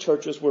trouble in the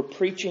churches were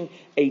preaching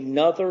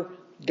another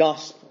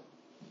gospel.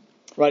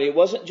 Right? It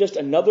wasn't just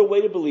another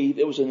way to believe.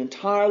 It was an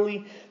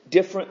entirely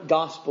different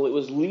gospel. It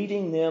was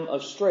leading them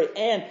astray.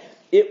 And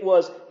it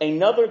was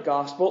another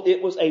gospel.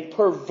 It was a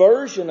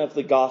perversion of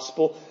the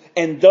gospel.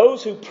 And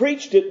those who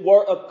preached it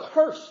were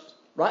accursed.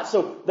 Right?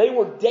 So they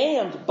were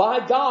damned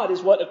by God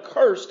is what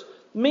accursed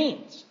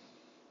means.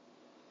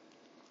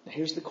 Now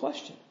here's the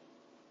question.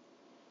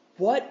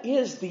 What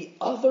is the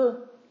other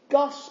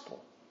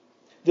gospel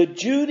the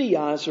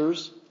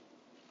Judaizers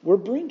were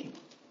bringing?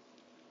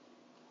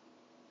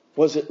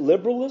 Was it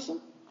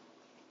liberalism?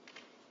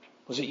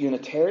 Was it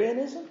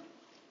Unitarianism?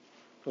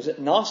 Was it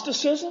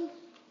Gnosticism?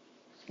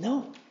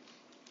 No.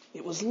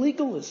 It was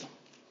legalism.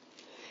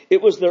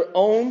 It was their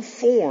own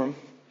form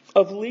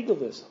of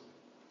legalism.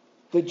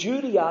 The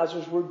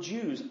Judaizers were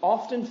Jews,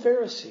 often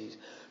Pharisees,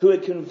 who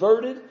had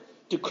converted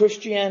to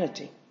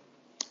Christianity.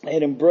 They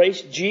had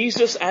embraced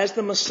Jesus as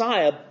the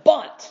Messiah,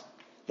 but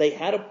they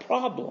had a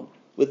problem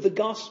with the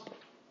gospel.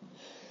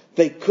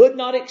 They could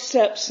not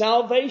accept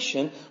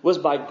salvation was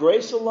by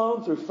grace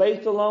alone, through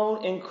faith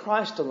alone, in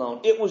Christ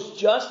alone. It was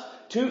just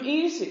too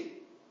easy.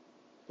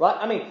 Right?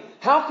 I mean,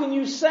 how can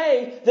you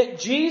say that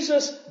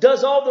Jesus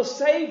does all the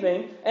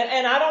saving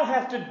and I don't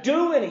have to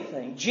do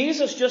anything?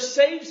 Jesus just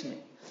saves me.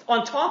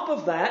 On top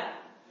of that,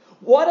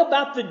 what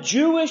about the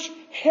Jewish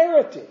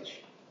heritage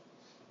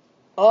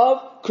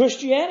of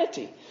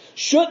Christianity?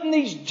 Shouldn't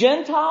these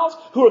Gentiles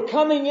who are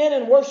coming in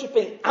and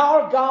worshiping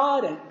our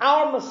God and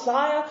our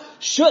Messiah,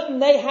 shouldn't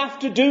they have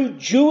to do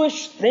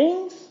Jewish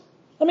things?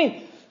 I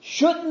mean,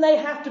 shouldn't they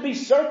have to be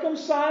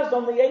circumcised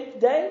on the 8th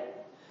day?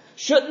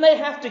 Shouldn't they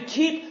have to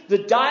keep the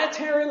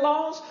dietary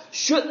laws?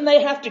 Shouldn't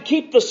they have to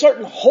keep the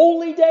certain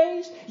holy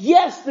days?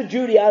 Yes, the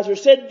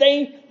Judaizers said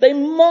they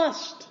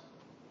must.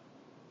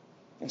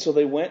 And so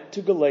they went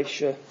to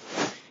Galatia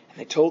and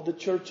they told the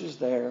churches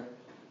there,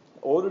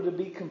 in order to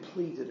be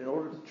completed, in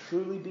order to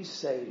truly be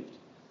saved,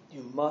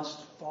 you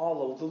must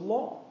follow the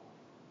law.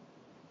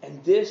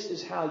 And this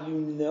is how you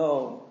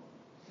know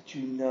that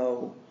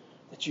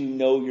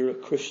you're a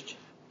Christian.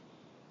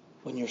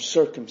 When you're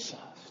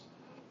circumcised.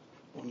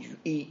 When you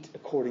eat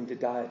according to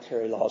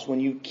dietary laws. When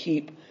you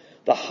keep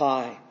the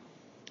high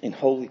and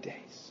holy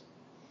days.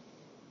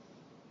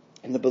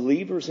 And the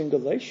believers in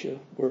Galatia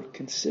were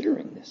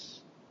considering this.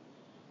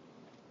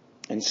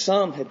 And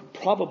some had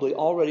probably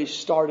already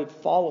started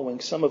following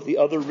some of the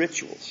other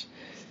rituals.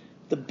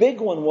 The big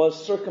one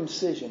was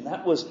circumcision.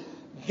 That was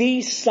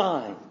the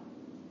sign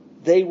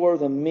they were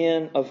the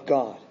men of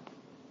God.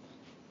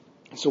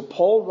 And so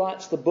Paul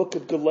writes the book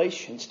of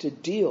Galatians to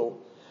deal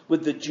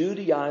with the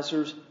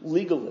Judaizers'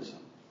 legalism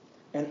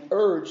and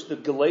urge the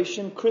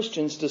Galatian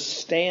Christians to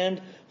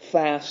stand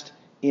fast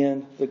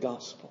in the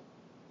gospel.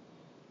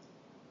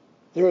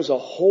 There is a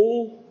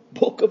whole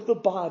book of the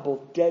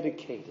Bible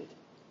dedicated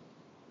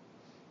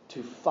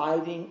to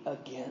fighting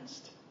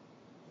against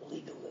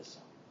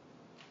legalism.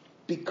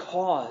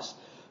 Because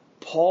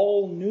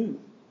Paul knew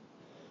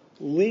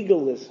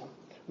legalism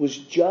was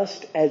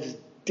just as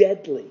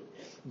deadly,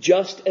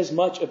 just as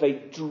much of a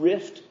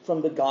drift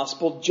from the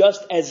gospel,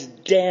 just as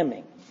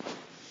damning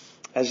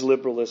as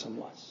liberalism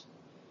was.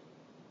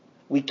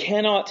 We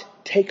cannot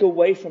take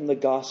away from the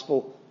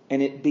gospel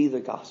and it be the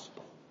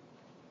gospel.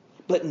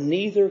 But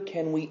neither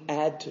can we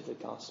add to the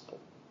gospel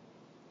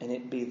and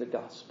it be the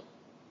gospel.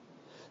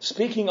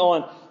 Speaking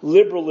on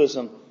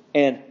liberalism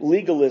and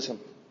legalism,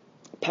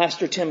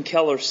 Pastor Tim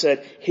Keller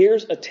said,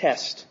 here's a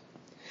test.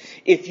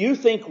 If you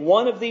think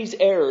one of these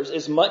errors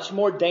is much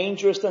more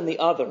dangerous than the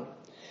other,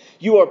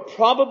 you are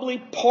probably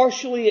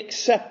partially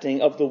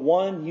accepting of the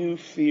one you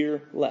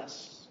fear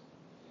less.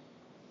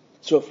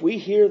 So if we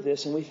hear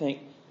this and we think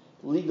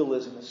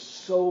legalism is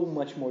so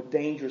much more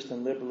dangerous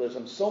than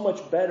liberalism, so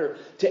much better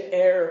to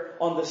err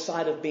on the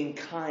side of being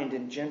kind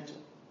and gentle,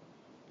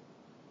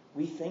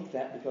 we think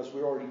that because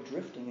we're already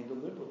drifting into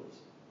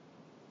liberalism.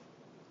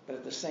 But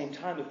at the same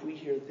time, if we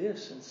hear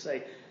this and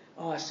say,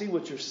 oh, I see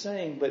what you're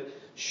saying, but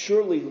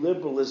surely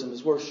liberalism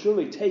is worse.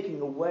 Surely taking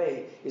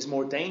away is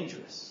more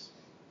dangerous.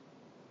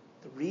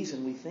 The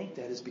reason we think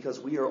that is because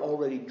we are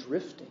already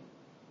drifting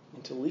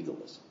into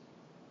legalism.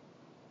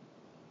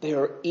 They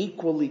are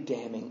equally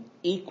damning,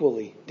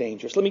 equally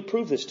dangerous. Let me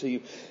prove this to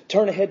you.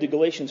 Turn ahead to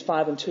Galatians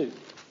 5 and 2.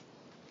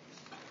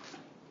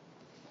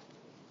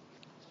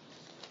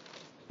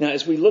 Now,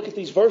 as we look at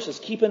these verses,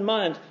 keep in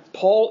mind,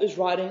 Paul is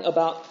writing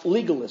about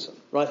legalism,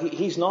 right?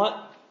 He's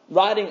not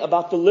writing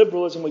about the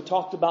liberalism we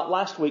talked about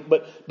last week,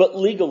 but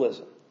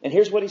legalism. And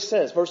here's what he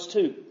says, verse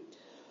 2.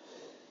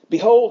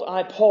 Behold,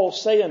 I, Paul,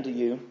 say unto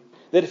you,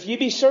 that if ye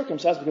be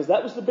circumcised, because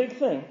that was the big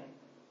thing,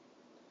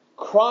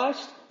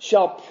 Christ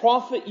shall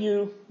profit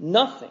you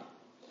nothing.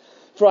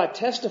 For I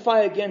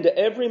testify again to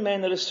every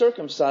man that is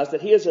circumcised,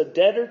 that he is a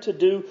debtor to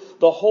do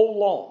the whole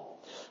law.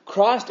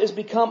 Christ is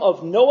become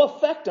of no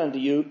effect unto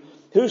you,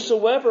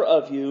 whosoever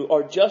of you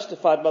are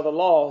justified by the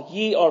law,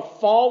 ye are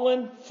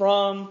fallen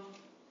from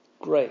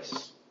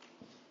grace.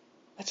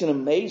 That's an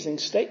amazing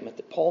statement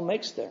that Paul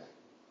makes there.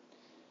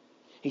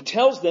 He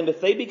tells them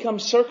if they become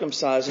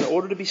circumcised in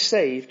order to be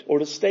saved or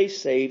to stay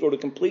saved or to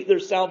complete their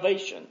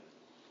salvation,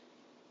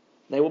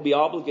 they will be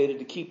obligated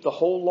to keep the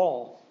whole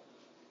law.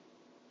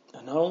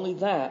 And not only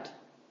that,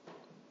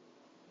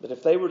 but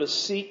if they were to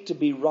seek to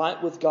be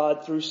right with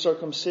God through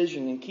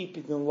circumcision and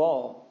keeping the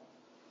law,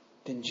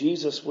 then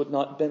Jesus would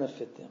not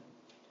benefit them.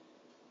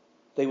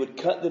 They would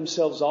cut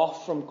themselves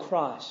off from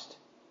Christ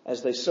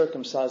as they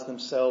circumcise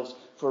themselves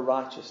for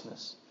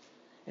righteousness.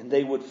 And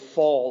they would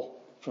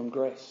fall from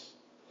grace.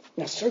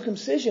 Now,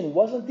 circumcision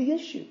wasn't the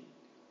issue.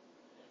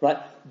 Right?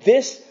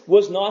 This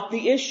was not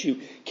the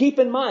issue. Keep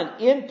in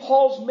mind, in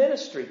Paul's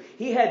ministry,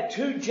 he had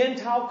 2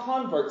 Gentile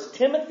converts,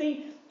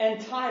 Timothy and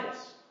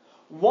Titus.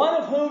 One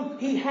of whom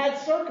he had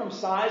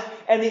circumcised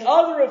and the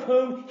other of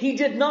whom he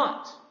did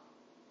not.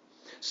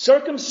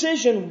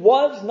 Circumcision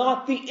was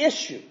not the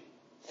issue.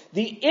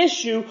 The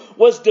issue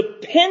was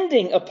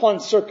depending upon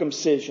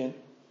circumcision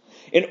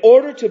in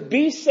order to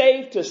be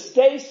saved, to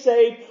stay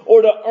saved,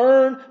 or to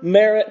earn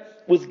merit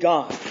with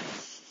God.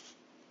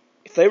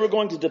 If they were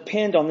going to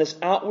depend on this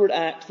outward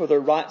act for their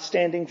right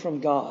standing from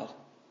God,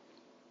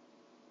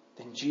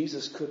 then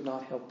Jesus could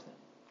not help them.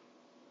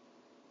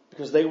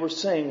 Because they were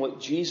saying what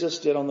Jesus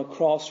did on the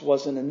cross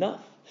wasn't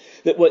enough.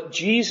 That what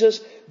Jesus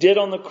did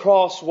on the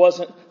cross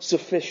wasn't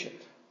sufficient.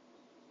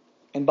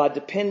 And by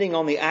depending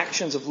on the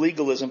actions of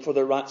legalism for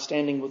their right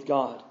standing with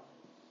God,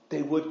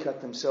 they would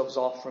cut themselves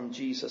off from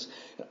Jesus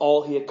and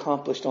all He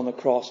accomplished on the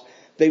cross.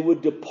 They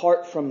would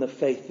depart from the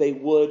faith. They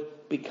would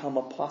become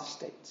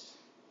apostates.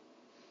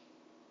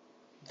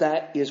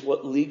 That is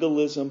what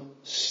legalism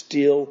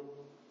still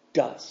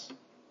does.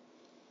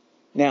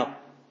 Now,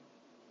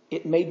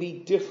 it may be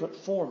different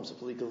forms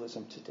of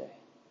legalism today,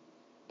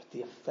 but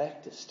the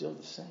effect is still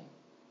the same.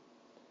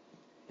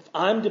 If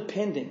I'm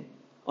depending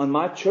on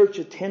my church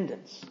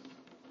attendance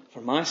for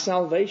my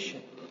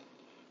salvation,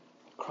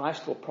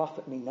 Christ will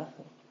profit me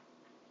nothing.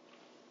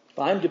 If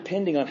I'm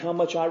depending on how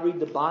much I read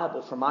the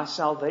Bible for my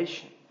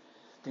salvation,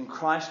 then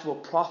Christ will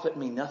profit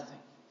me nothing.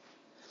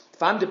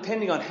 If I'm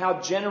depending on how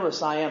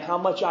generous I am, how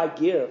much I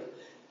give,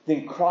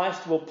 then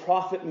Christ will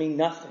profit me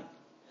nothing.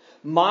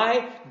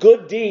 My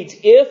good deeds,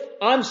 if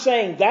I'm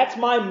saying that's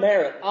my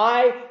merit,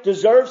 I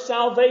deserve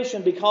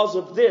salvation because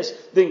of this,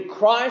 then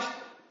Christ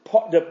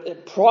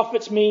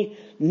profits me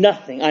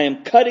nothing. I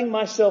am cutting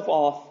myself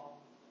off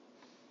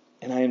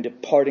and I am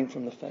departing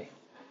from the faith.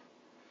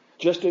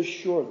 Just as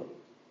surely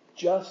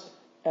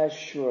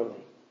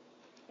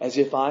as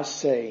if I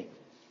say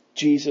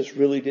Jesus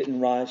really didn't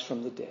rise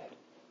from the dead.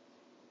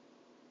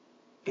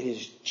 It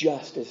is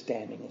just as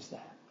damning as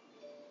that.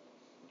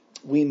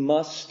 We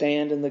must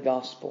stand in the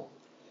gospel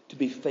to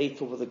be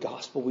faithful with the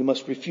gospel. We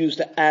must refuse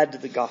to add to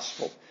the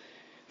gospel.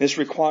 This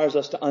requires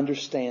us to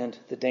understand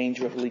the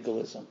danger of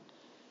legalism.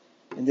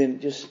 And then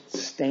just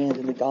stand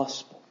in the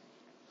gospel.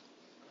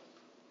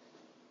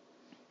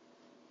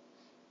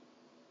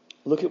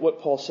 Look at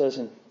what Paul says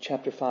in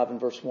chapter 5 and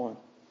verse 1.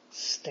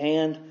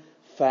 Stand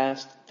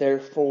fast,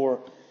 therefore,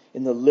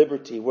 in the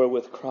liberty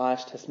wherewith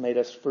Christ hath made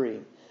us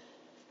free.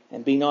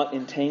 And be not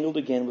entangled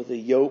again with the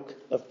yoke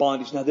of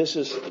bondage. Now this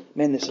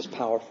is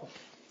powerful.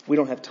 We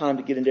don't have time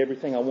to get into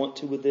everything I want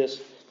to with this.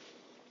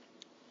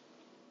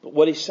 But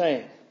what he's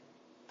saying,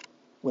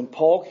 when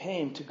Paul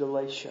came to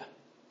Galatia,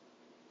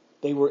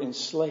 they were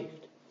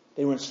enslaved.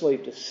 They were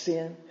enslaved to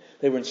sin.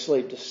 They were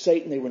enslaved to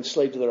Satan. They were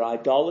enslaved to their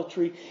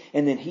idolatry.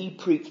 And then he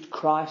preached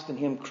Christ and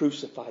Him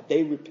crucified.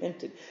 They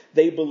repented.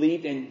 They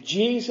believed, and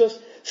Jesus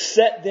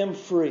set them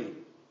free.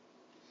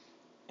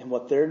 And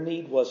what their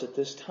need was at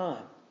this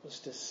time was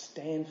to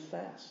stand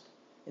fast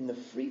in the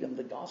freedom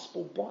the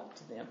gospel brought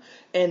to them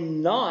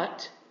and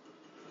not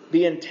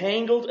be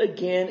entangled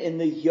again in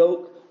the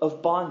yoke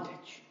of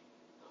bondage.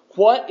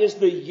 What is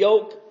the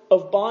yoke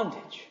of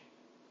bondage?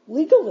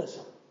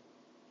 Legalism.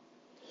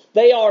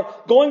 They are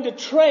going to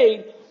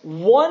trade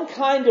one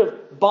kind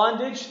of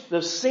bondage,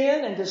 the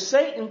sin and to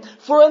Satan,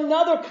 for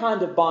another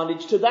kind of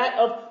bondage, to that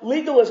of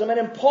legalism. And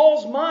in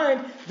Paul's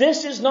mind,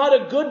 this is not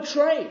a good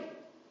trade.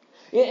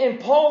 In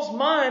Paul's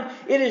mind,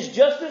 it is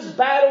just as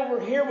bad over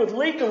here with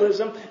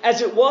legalism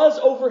as it was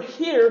over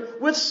here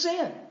with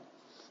sin.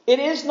 It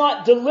is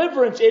not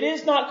deliverance. It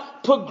is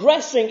not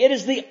progressing. It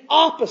is the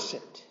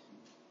opposite.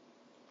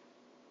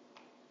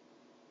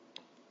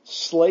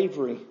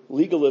 Slavery,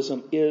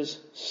 legalism is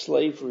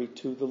slavery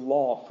to the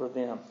law for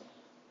them.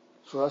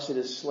 For us, it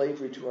is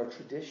slavery to our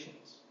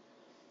traditions,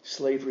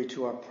 slavery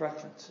to our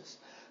preferences.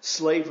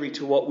 Slavery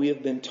to what we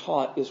have been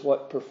taught is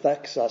what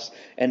perfects us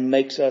and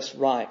makes us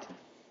right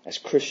as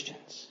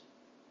Christians.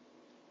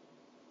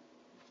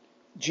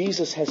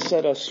 Jesus has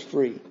set us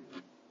free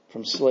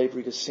from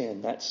slavery to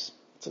sin. That's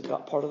a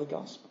part of the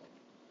gospel.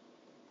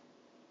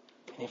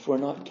 And if we're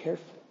not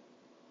careful,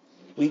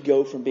 we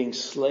go from being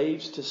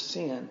slaves to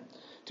sin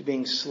to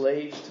being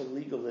slaves to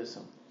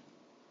legalism.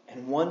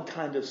 And one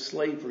kind of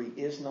slavery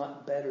is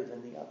not better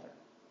than the other.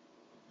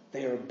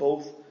 They are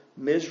both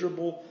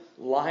miserable,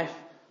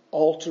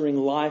 life-altering,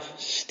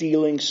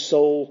 life-stealing,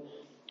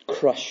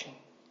 soul-crushing.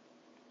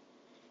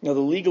 Now, the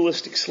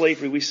legalistic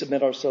slavery we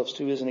submit ourselves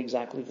to isn't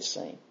exactly the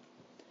same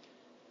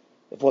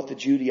of what the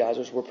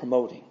Judaizers were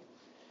promoting.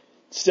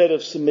 Instead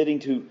of submitting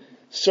to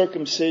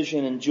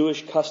circumcision and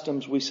Jewish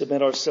customs, we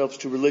submit ourselves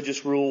to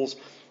religious rules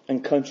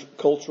and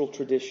cultural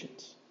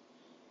traditions.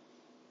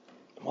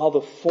 While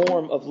the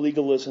form of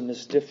legalism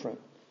is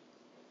different,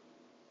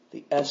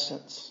 the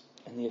essence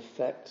and the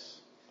effects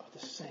are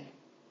the same.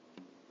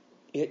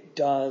 It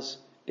does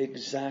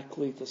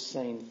exactly the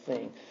same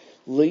thing.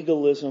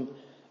 Legalism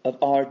of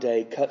our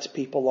day cuts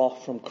people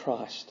off from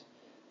Christ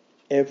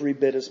every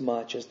bit as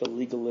much as the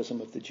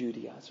legalism of the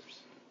Judaizers.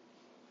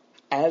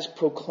 As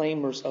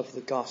proclaimers of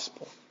the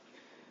gospel,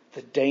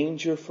 the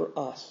danger for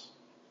us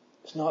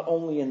is not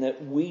only in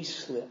that we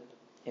slip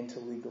into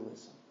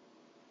legalism,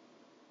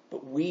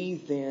 but we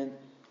then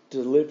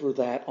deliver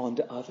that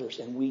onto others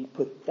and we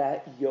put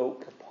that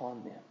yoke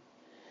upon them.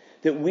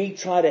 That we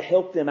try to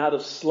help them out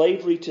of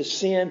slavery to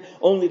sin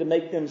only to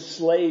make them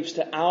slaves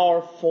to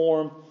our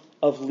form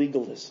of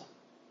legalism.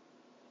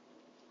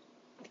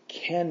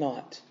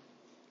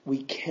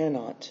 We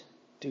cannot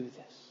do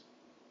this.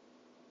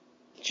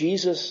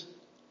 Jesus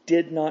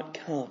did not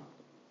come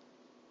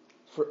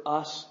for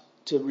us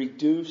to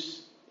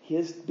reduce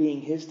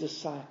being His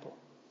disciple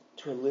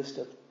to a list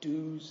of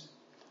do's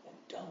and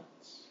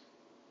don'ts.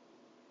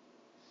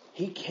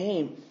 He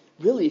came,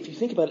 really, if you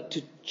think about it,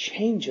 to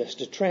change us,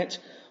 to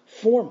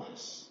transform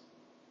us.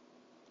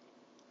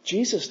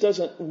 Jesus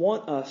doesn't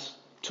want us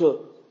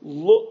to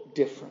look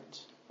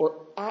different or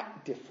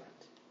act different.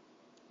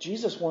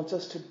 Jesus wants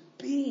us to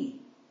be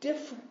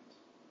different.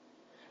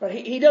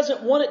 Right? He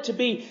doesn't want it to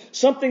be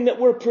something that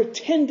we're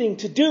pretending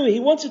to do. He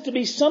wants it to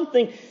be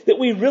something that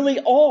we really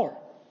are.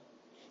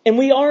 And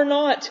we are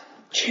not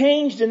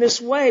changed in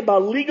this way by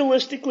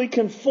legalistically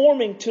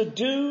conforming to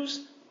do's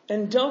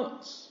and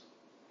don'ts.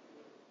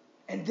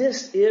 And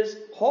this is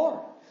hard.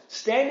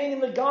 Standing in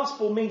the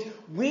gospel means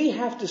we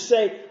have to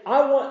say,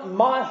 I want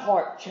my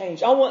heart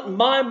changed. I want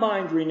my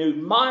mind renewed,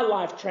 my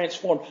life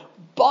transformed.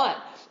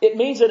 But it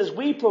means that as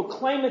we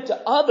proclaim it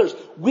to others,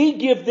 we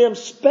give them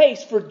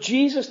space for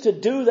Jesus to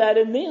do that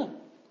in them.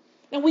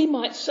 Now we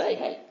might say,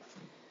 hey,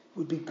 it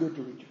would be good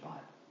to read your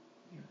Bible.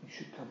 You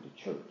should come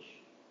to church.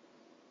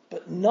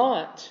 But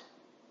not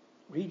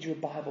read your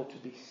Bible to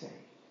be saved.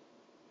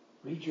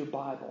 Read your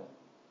Bible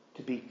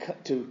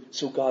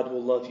so God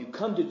will love you.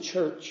 Come to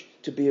church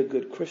to be a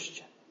good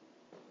Christian.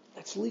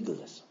 That's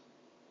legalism.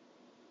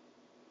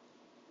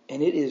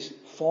 And it is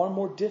far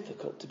more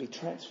difficult to be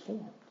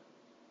transformed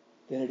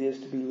than it is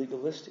to be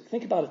legalistic.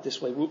 Think about it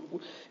this way.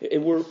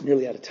 We're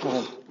nearly out of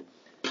time.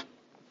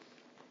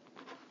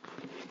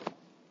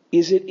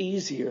 Is it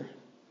easier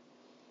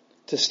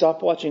to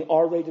stop watching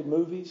R-rated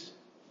movies,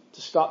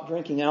 to stop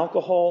drinking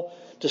alcohol,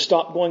 to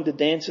stop going to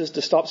dances,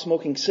 to stop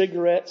smoking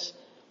cigarettes?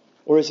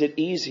 Or is it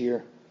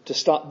easier to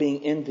stop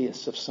being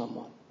envious of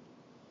someone?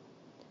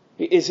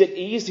 Is it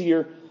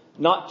easier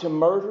not to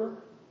murder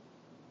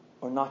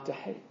or not to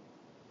hate?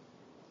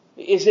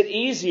 Is it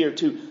easier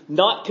to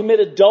not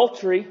commit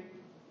adultery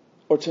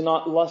or to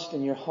not lust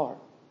in your heart?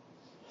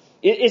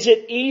 Is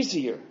it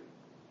easier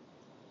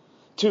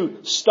to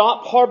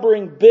stop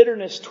harboring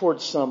bitterness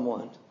towards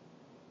someone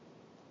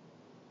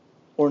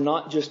or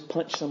not just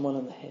punch someone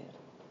in the head?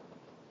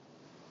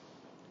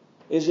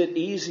 Is it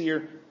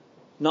easier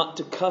not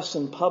to cuss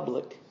in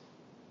public,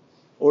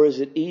 or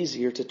is it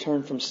easier to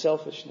turn from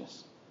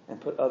selfishness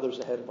and put others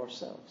ahead of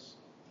ourselves?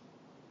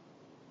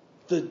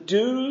 The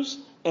do's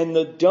and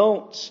the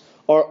don'ts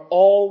are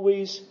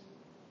always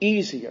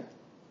easier.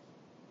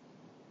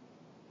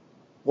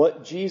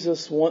 What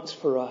Jesus wants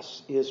for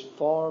us is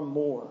far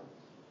more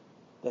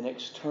than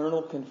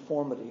external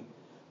conformity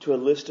to a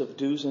list of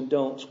do's and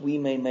don'ts we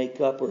may make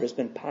up or has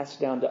been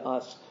passed down to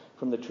us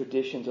from the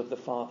traditions of the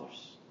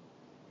fathers.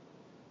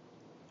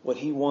 What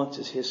He wants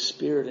is His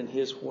Spirit and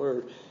His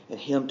Word and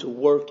Him to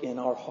work in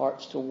our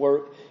hearts, to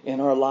work in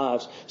our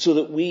lives, so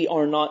that we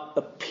are not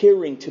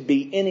appearing to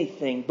be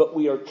anything, but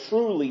we are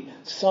truly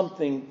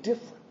something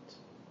different.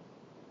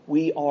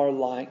 We are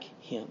like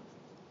Him.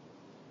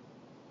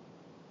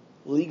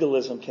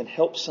 Legalism can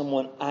help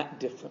someone act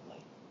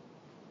differently,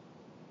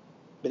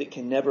 but it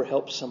can never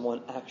help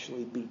someone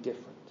actually be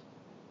different.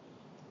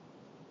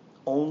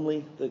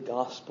 Only the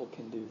gospel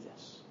can do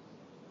this.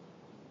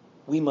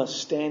 We must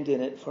stand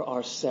in it for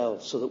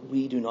ourselves so that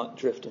we do not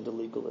drift into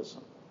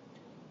legalism.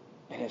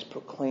 And as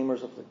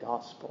proclaimers of the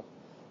gospel,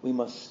 we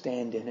must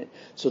stand in it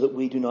so that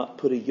we do not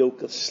put a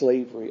yoke of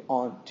slavery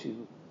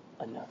onto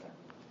another.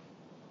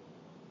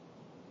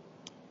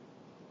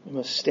 We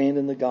must stand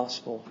in the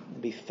gospel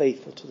and be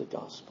faithful to the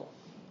gospel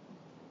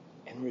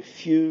and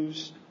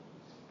refuse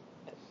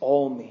at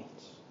all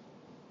means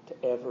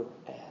to ever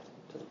add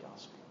to the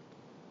gospel.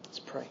 Let's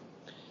pray.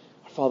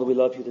 Father, we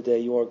love You today.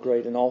 You are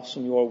great and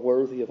awesome. You are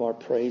worthy of our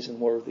praise and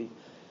worthy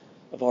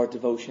of our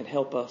devotion.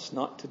 Help us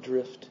not to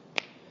drift.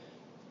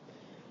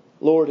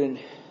 Lord, in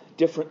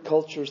different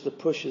cultures, the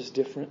push is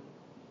different.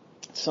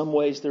 In some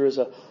ways, there is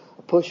a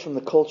a push from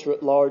the culture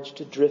at large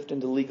to drift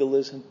into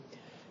legalism,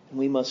 and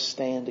we must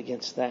stand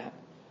against that.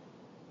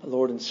 But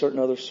Lord, in certain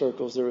other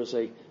circles, there is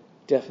a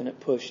definite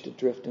push to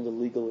drift into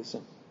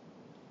legalism.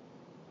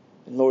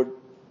 And Lord,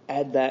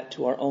 add that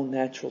to our own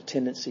natural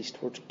tendencies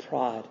towards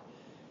pride,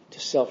 to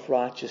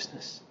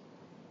self-righteousness,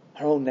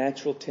 our own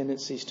natural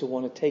tendencies to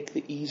want to take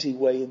the easy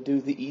way and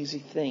do the easy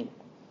thing.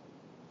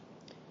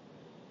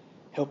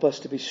 Help us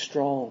to be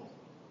strong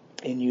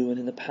in you and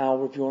in the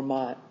power of your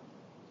might,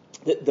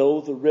 that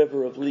though the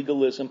river of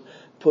legalism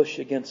push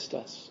against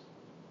us,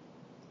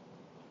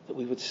 that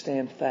we would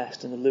stand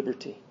fast in the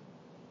liberty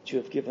that you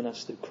have given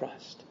us through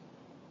Christ.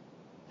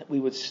 That we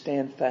would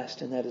stand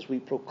fast in that as we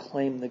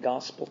proclaim the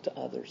gospel to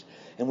others.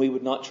 And we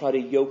would not try to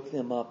yoke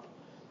them up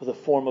with a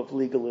form of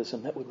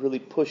legalism that would really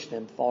push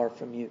them far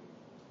from you.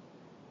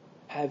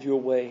 Have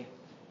your way.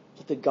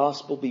 Let the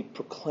gospel be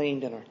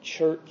proclaimed in our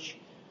church.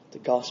 The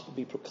gospel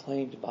be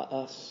proclaimed by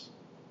us.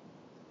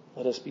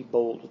 Let us be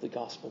bold with the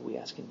gospel, we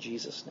ask in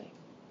Jesus' name.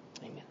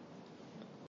 Amen.